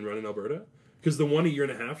have ever been run in Alberta. Because the one a year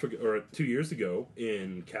and a half ago, or 2 years ago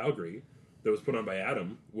in Calgary that was put on by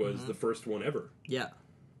Adam was the first one ever. Yeah.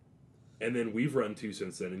 And then we've run 2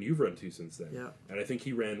 since then, and you've run 2 since then. Yeah. And I think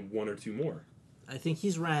he ran 1 or 2 more. I think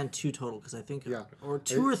he's ran 2 total because I think, Yeah. or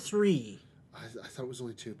 2 or 3. I thought it was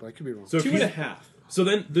only 2, but I could be wrong. So if 2.5. So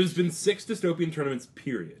then there's been 6 dystopian tournaments,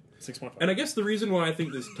 period. 6.5. And I guess the reason why I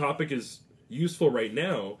think this topic is useful right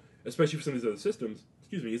now, especially for some of these other systems,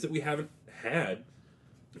 is that we haven't had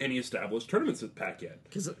any established tournaments at PAC yet.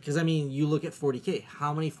 Because I mean, you look at 40K.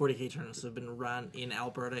 How many 40K tournaments have been run in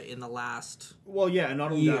Alberta in the last? Well, yeah, and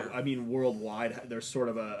not only Year. that, I mean, worldwide, there's sort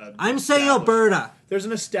of a I'm saying established- Alberta. There's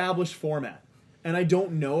an established format. And I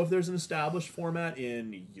don't know if there's an established format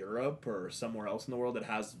in Europe or somewhere else in the world that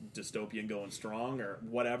has dystopian going strong or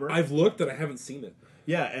whatever. I've looked and I haven't seen it.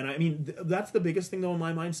 Yeah, and I mean, that's the biggest thing, though, in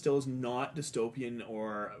my mind, still is not dystopian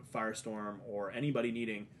or Firestorm or anybody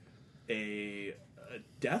needing a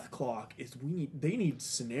death clock. They need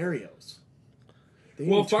scenarios. They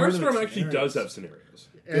Well, need tournament Firestorm actually scenarios. does have scenarios.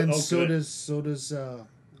 And Oh, so good. does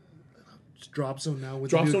Drop Zone now with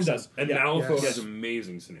Drop the Zone nukes. does. And Yeah. Malifaux Yes. has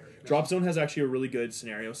amazing scenarios. Drop Zone has actually a really good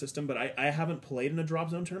scenario system, but I haven't played in a Drop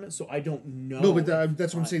Zone tournament, so I don't know. No, but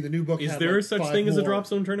that's what I'm saying. The new book Is had there like such 5 thing as a more. drop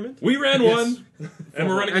zone tournament? We ran Yes. one, and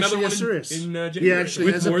we're running another Actually, yes, one there in, is. January. Yeah, actually,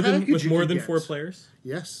 With has a more than package with you more can than get. 4 players?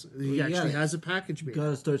 Yes, he you actually gotta- has a package made.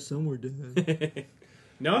 Gotta start somewhere, Dan.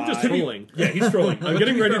 No, I'm just To be- trolling. Yeah, he's trolling. I'm But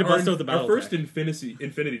getting be ready fair, to bust our, out the Our battle first tech.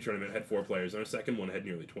 Infinity tournament had 4 players, and our second one had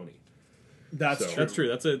nearly 20. That's So- true.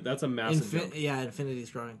 That's true. That's a massive jump. Yeah,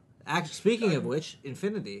 Infinity's growing. Actually, speaking of which,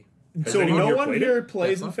 Infinity. Has So anyone no here one played here it?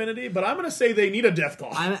 plays Death Clock? Infinity, but I'm going to say they need a death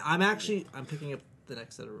clock. I'm picking up the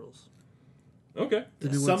next set of rules. Okay. The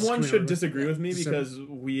new one's Someone coming should out. disagree with me December. because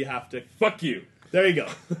we have to. Fuck you. There you go.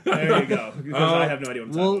 There you go. Because I have no idea what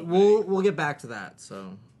I'm talking about. We'll get back to that.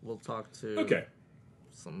 So we'll talk to Okay.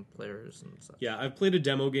 some players and such. Yeah, I've played a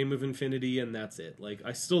demo game of Infinity, and that's it. Like,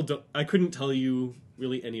 I couldn't tell you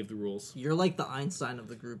really any of the rules. You're like the Einstein of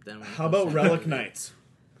the group, then. when it How comes about to Relic Infinity. Knights?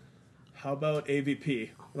 How about AVP?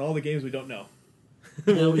 And all the games we don't know.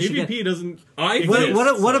 Yeah, we should AVP doesn't. I What-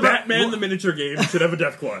 exist. what about- Batman what- the miniature game should have a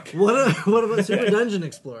death clock. What about Super Dungeon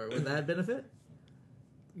Explorer? Would that benefit?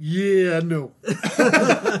 Yeah, no.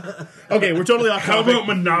 Okay, we're totally off How topic. about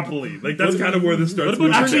Monopoly? Like, that's kind of where this starts. about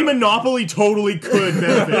moving Actually, down. Monopoly totally could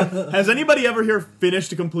benefit. Has anybody ever here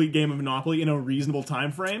finished a complete game of Monopoly in a reasonable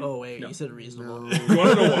time frame? Oh wait, you said reasonable. You want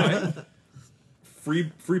to know why?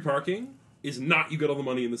 Free parking is not you get all the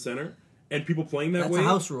money in the center, and people playing that That's a way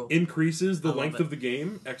house rule. increases the love length it. of the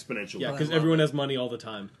game exponentially. Yeah, I because love everyone it. has money all the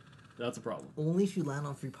time. That's a problem. Only if you land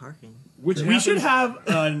on free parking. Which We should happens-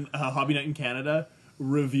 have a Hobby Night in Canada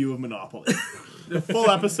review of Monopoly. The full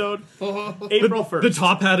episode, April 1st. The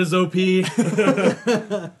top hat is OP. man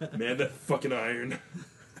that fucking iron.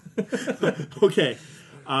 Okay.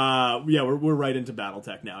 Yeah, we're right into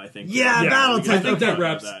BattleTech now, I think. Yeah, BattleTech. I think that Okay.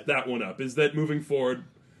 wraps that one up. Is that moving forward,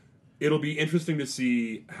 it'll be interesting to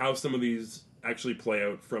see how some of these actually play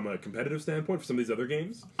out from a competitive standpoint for some of these other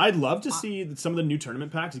games. I'd love to see some of the new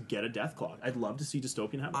tournament packs get a death clock. I'd love to see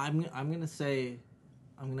Dystopian have it. I'm gonna say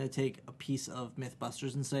I'm gonna take a piece of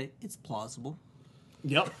MythBusters and say it's plausible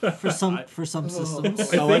Yep. for some systems. I I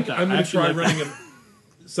think like that. I'm I going to actually try like running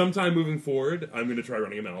a. Sometime moving forward, I'm going to try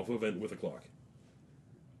running a Malifaux event with a clock.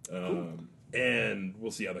 And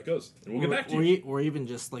we'll see how that goes. And we'll get back to you. Or even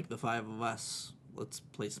just like the five of us. Let's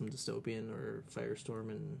play some Dystopian or Firestorm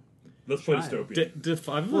and Let's play Try. Dystopia. Do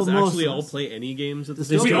five of Well, us most actually of all us. play any games at the Dystopian.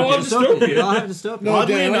 same We time? all have Dystopia. We all have Dystopia. No,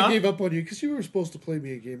 Oddly Dan, enough- I gave up on you because you were supposed to play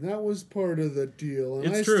me a game. That was part of the deal, and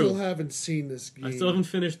It's I true. still haven't seen this game. I still haven't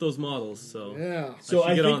finished those models, so Yeah. So I I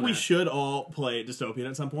should get think on we that. should all play Dystopian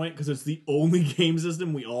at some point because it's the only game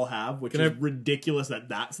system we all have, which Can is I- ridiculous that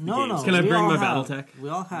that's the No, game no. system. Can I we bring all my have- BattleTech? We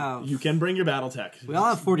all have. You can bring your BattleTech. We all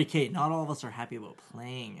have 40k. Not all of us are happy about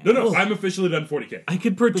playing it. No, I'm officially done 40k. I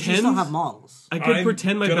could But you still pretend. have models. I could I'm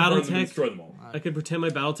pretend my gonna burn them and BattleTech. destroy them all. I could pretend my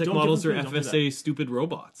BattleTech Don't models give are them to me, don't do FSA stupid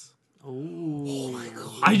robots. Oh,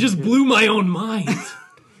 I just blew my own mind.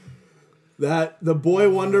 That the Boy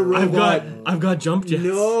Wonder I've got jump jets.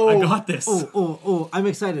 No. I got this. oh! I'm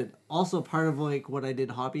excited. Also, part of like what I did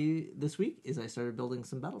hobby this week is I started building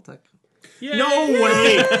some BattleTech. Yay. No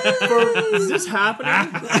way! Is this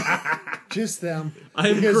happening? Just them.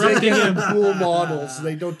 I'm Because they correcting get him. cool models.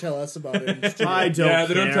 They don't tell us about it. It's too I late. don't. Yeah,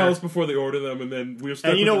 they don't care. tell us before they order them, and then we're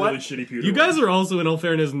stuck And you with know a what? really shitty pewter. You guys are also, in all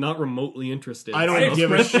fairness, not remotely interested. I don't I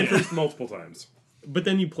give a expressed shit. interest multiple times. But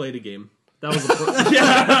then you played a game. That was the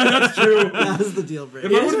Yeah, that's true. That was the deal If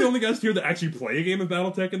breaker. I was the only guys here that actually play a game of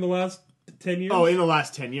BattleTech in the last 10 years. Oh, in the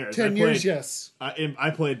last 10 years. 10 I years, played, yes.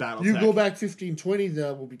 I played BattleTech. You go back 15, 20,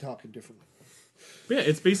 we'll be talking differently. Yeah,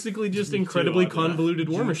 it's basically just incredibly odd, yeah. convoluted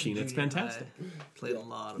war machine. It's fantastic. I played a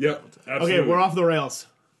lot of Yep, BattleTech. absolutely. Okay, we're off the rails.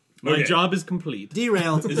 My Okay. job is complete.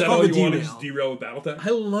 Derailed. Is that all you want to just derail with BattleTech?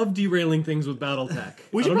 I love derailing things with BattleTech.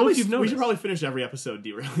 We I should, don't know probably, if you've we noticed. should probably finish every episode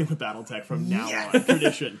derailing with BattleTech from now on.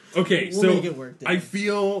 Tradition. Okay, We'll so make it work, Dan. I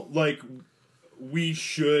feel like we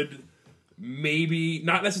should maybe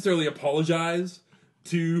not necessarily apologize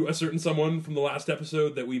to a certain someone from the last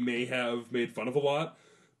episode that we may have made fun of a lot,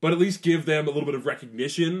 but at least give them a little bit of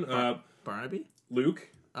recognition. Barnaby? Luke,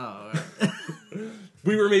 Oh, right.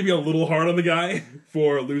 we were maybe a little hard on the guy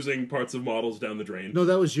for losing parts of models down the drain. No,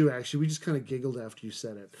 that was you, actually. We just kind of giggled after you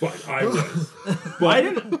said it. But I was. I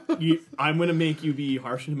didn't. I'm going to make you be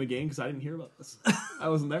harsh on him again because I didn't hear about this. I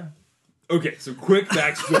wasn't there. Okay, so quick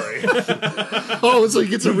backstory. Oh, it's like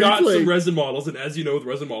it's a We got some replay. resin models, and as you know with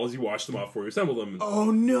resin models, you wash them off before you assemble them. Oh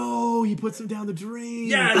no, he puts him down the drain.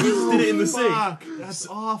 Yeah, he just did it in the sink. Fuck, that's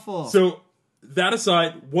awful. So, that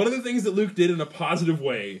aside, one of the things that Luke did in a positive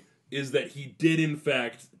way is that he did, in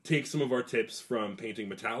fact, take some of our tips from painting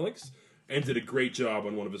metallics and did a great job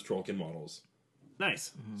on one of his Trollkin models.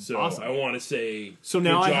 nice. So, Awesome. I want to say, So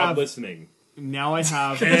now good I job have- listening. Now I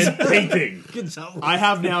have. And painting. Good job. I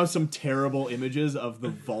have now some terrible images of the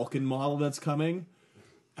Vulcan model that's coming,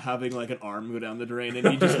 having like an arm go down the drain, and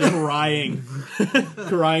he just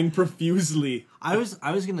crying profusely. I was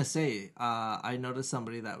gonna say, I noticed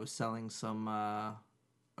somebody that was selling some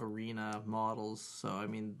arena models. So I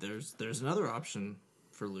mean, there's another option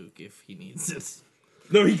for Luke if he needs it.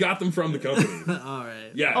 No, he got them from the company. All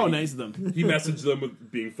right. Yeah. Oh, he- nice of them. He messaged them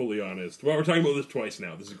with being fully honest. Well, we're talking about this twice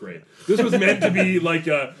now. This is great. This was meant to be like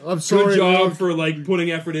a I'm sorry, good job Luke. for like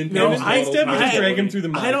putting effort into No, his I models. Instead, we just I- drag him through the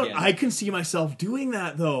mud I don't. again. I can see myself doing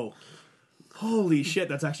that though. Holy shit,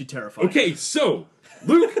 that's actually terrifying. Okay, so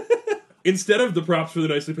Luke, instead of the props for the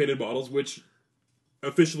nicely painted models, which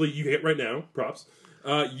officially you hit right now, props.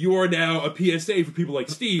 You are now a PSA for people like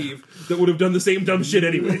Steve that would have done the same dumb shit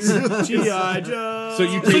anyways. G.I. Joe. So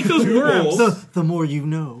you take those two worms. rolls. The more you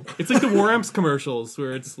know. It's like the War Amps commercials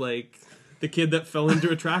where it's like the kid that fell into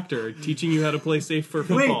a tractor teaching you how to play safe for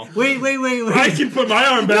football. Wait. I can put my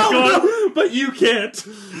arm back on, but you can't.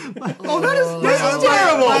 Oh, this is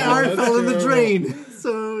terrible. My arm That's fell in the terrible. drain,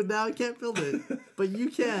 so now I can't build it. But you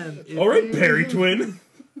can. if All right, you- Perry Twin.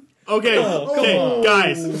 Okay, on.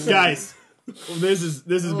 guys. This has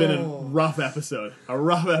been a rough episode. A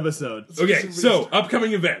rough episode. Okay, so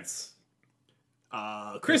upcoming events.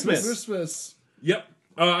 Christmas. Christmas. Yep.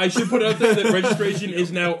 I should put out there that registration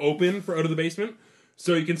is now open for Out of the Basement.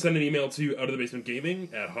 So you can send an email to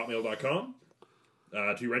outofthebasementgaming@hotmail.com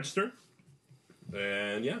to register.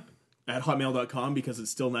 And yeah. At hotmail.com because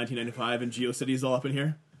it's still 1995 and GeoCities all up in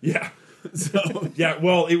here. Yeah. So Yeah,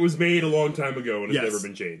 well, it was made a long time ago and it's Yes. never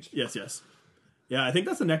been changed. yes. Yeah, I think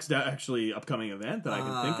that's the next actually upcoming event that I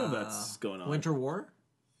can think of that's going on. Winter War?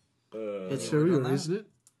 It's working true, on that? isn't it?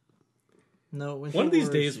 No, Winter One of these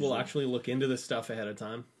War days, is we'll usually- actually look into this stuff ahead of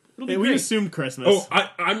time. It'll be Hey, we great. assumed Christmas. Oh,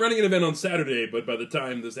 I'm running an event on Saturday, but by the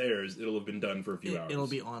time this airs, it'll have been done for a few hours. It'll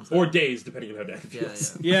be on. or days, depending on how Dan Yeah,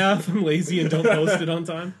 feels. yeah. Yeah, if I'm lazy and don't post it on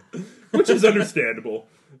time. Which is understandable.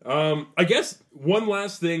 I guess one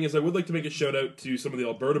last thing is I would like to make a shout out to some of the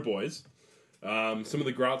Alberta boys. Some of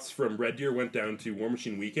the grots from Red Deer went down to War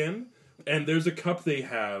Machine Weekend, and there's a cup they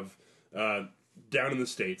have down in the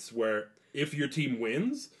States where if your team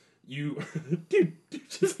wins, you... dude,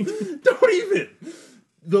 just don't even...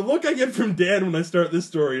 The look I get from Dan when I start this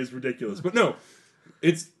story is ridiculous. But no,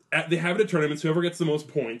 they have it at tournaments. Whoever gets the most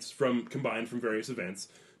points combined from various events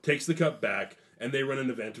takes the cup back, and they run an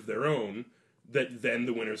event of their own that then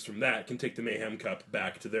the winners from that can take the Mayhem Cup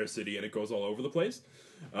back to their city, and it goes all over the place.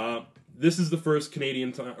 This is the first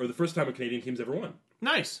Canadian time, or the first time a Canadian team's ever won.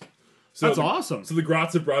 Nice. So That's awesome. So the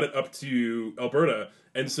Grots have brought it up to Alberta,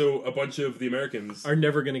 and so a bunch of the Americans Are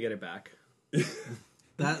never going to get it back.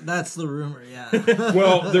 That's the rumor. Yeah.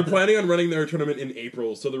 well, they're planning on running their tournament in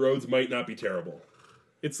April, so the roads might not be terrible.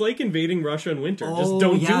 It's like invading Russia in winter. Just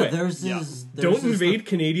don't do it. Don't invade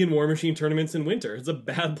Canadian War Machine tournaments in winter. It's a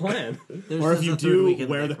bad plan. Or if you do,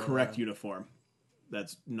 wear the correct uniform.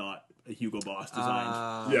 That's not a Hugo Boss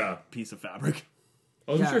designed Yeah. piece of fabric.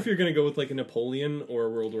 I wasn't Yeah. sure if you're going to go with like a Napoleon or a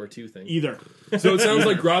World War II thing. Either. So it sounds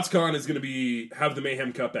like GrotsCon is going to have the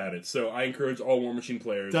Mayhem Cup at it. So I encourage all War Machine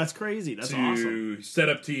players That's crazy. That's to awesome. set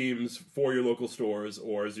up teams for your local stores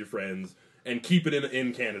or as your friends and keep it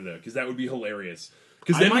in Canada, because that would be hilarious.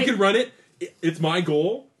 Because then we could run it. It's my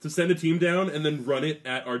goal to send a team down and then run it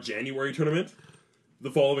at our January tournament the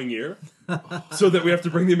following year, so that we have to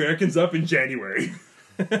bring the Americans up in January.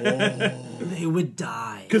 They would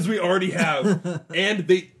die. Because we already have, and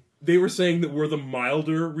they were saying that we're the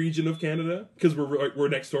milder region of Canada because we're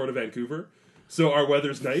next door to Vancouver, so our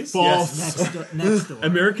weather's nice. False. Next door.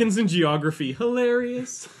 Americans in geography.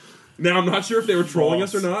 Hilarious. Now I'm not sure if they were trolling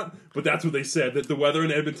us or not, but that's what they said, that the weather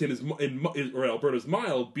in Edmonton or Alberta is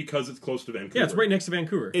mild because it's close to Vancouver. Yeah, it's right next to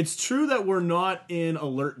Vancouver. It's true that we're not in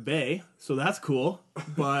Alert Bay, so that's cool,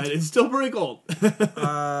 but it's still pretty cold.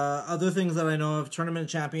 Other things that I know of, Tournament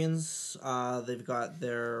Champions, they've got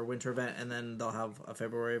their winter event, and then they'll have a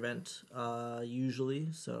February event, usually,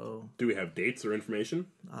 so... Do we have dates or information?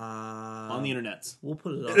 On the internets. We'll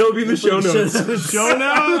put it on. It'll be in the show notes. Show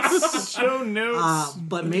notes! Show notes!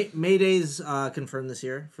 But May Day's confirmed this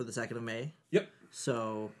year for the 2nd of May, Yep.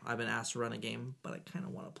 so I've been asked to run a game, but I kind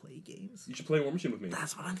of want to play games. You should play War Machine with me.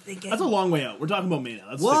 That's what I'm thinking. That's a long way out. We're talking about May now.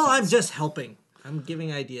 That's well, 6 I'm months. just helping. I'm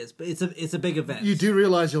giving ideas, but it's a big event. You do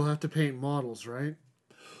realize you'll have to paint models, right?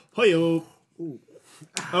 Hoyo.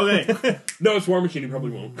 Okay. No, it's War Machine. You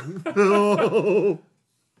probably won't.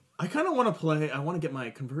 I kind of want to play. I want to get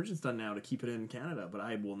my convergence done now to keep it in Canada, but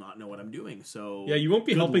I will not know what I'm doing. So Yeah, you won't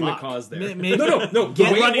be good helping luck. the cause there. Maybe, No. The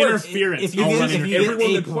Get way run it works, interference. if you I'll get- run if you interference. get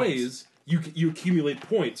everyone 8 that points. plays, you accumulate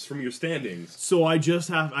points from your standings. So I just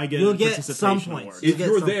have. I get. You'll get participation some points. award. You If get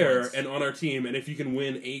you're some there points. and on our team, and if you can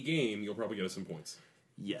win a game, you'll probably get us some points.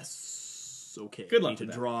 Yes. Okay. Good I luck need to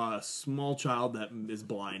with that. draw a small child that is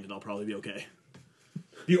blind, and I'll probably be okay.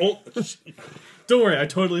 The only, Don't worry, I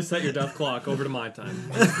totally set your death clock over to my time.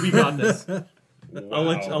 We got this. I'll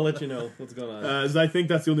let you know what's going on. I think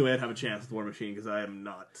that's the only way I'd have a chance with War Machine because I am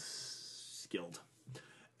not skilled.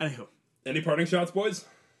 Anywho, Any parting shots, boys?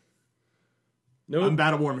 Nope. I'm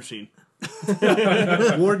bad at War Machine.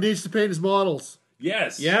 Ward needs to paint his models.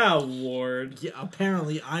 Yes. Yeah, Ward. Yeah,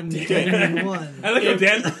 apparently I'm the only one. I like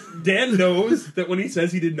how Dan knows that when he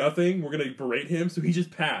says he did nothing, we're going to berate him, so he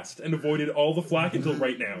just passed and avoided all the flack until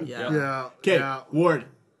right now. Yeah. Yeah. Okay, Yeah. Ward.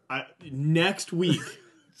 Next week,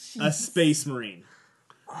 a Space Marine.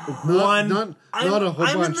 Not, One. not a whole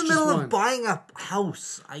I'm bunch. in the just middle one. of buying a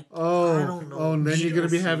house. I Oh, don't know. oh, and then you're gonna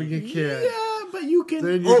be GLC. having a kid. Yeah, but you can.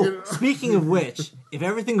 Then you're Oh, gonna, speaking of which, if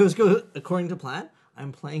everything goes according to plan,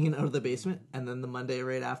 I'm playing it out of the basement, and then the Monday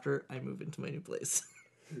right after, I move into my new place.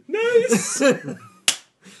 Nice!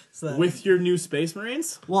 So that, With your new Space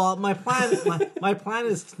Marines? well, my plan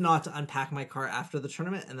is not to unpack my car after the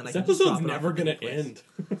tournament, and then I This can just drop episode's it off never at the gonna new place.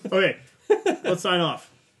 end. Okay, let's sign off.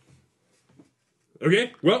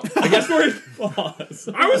 Okay, well, I guess we're... Pause.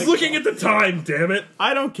 I was looking at the time, damn it.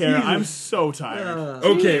 I don't care. I'm so tired.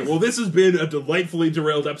 Okay, well, this has been a delightfully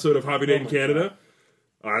derailed episode of Hobby Night in Canada.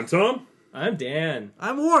 I'm Tom, I'm Dan.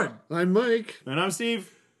 I'm Ward. I'm Mike. And I'm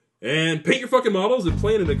Steve. and paint your fucking models and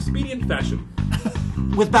play in an expedient fashion.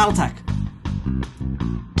 With Battletech.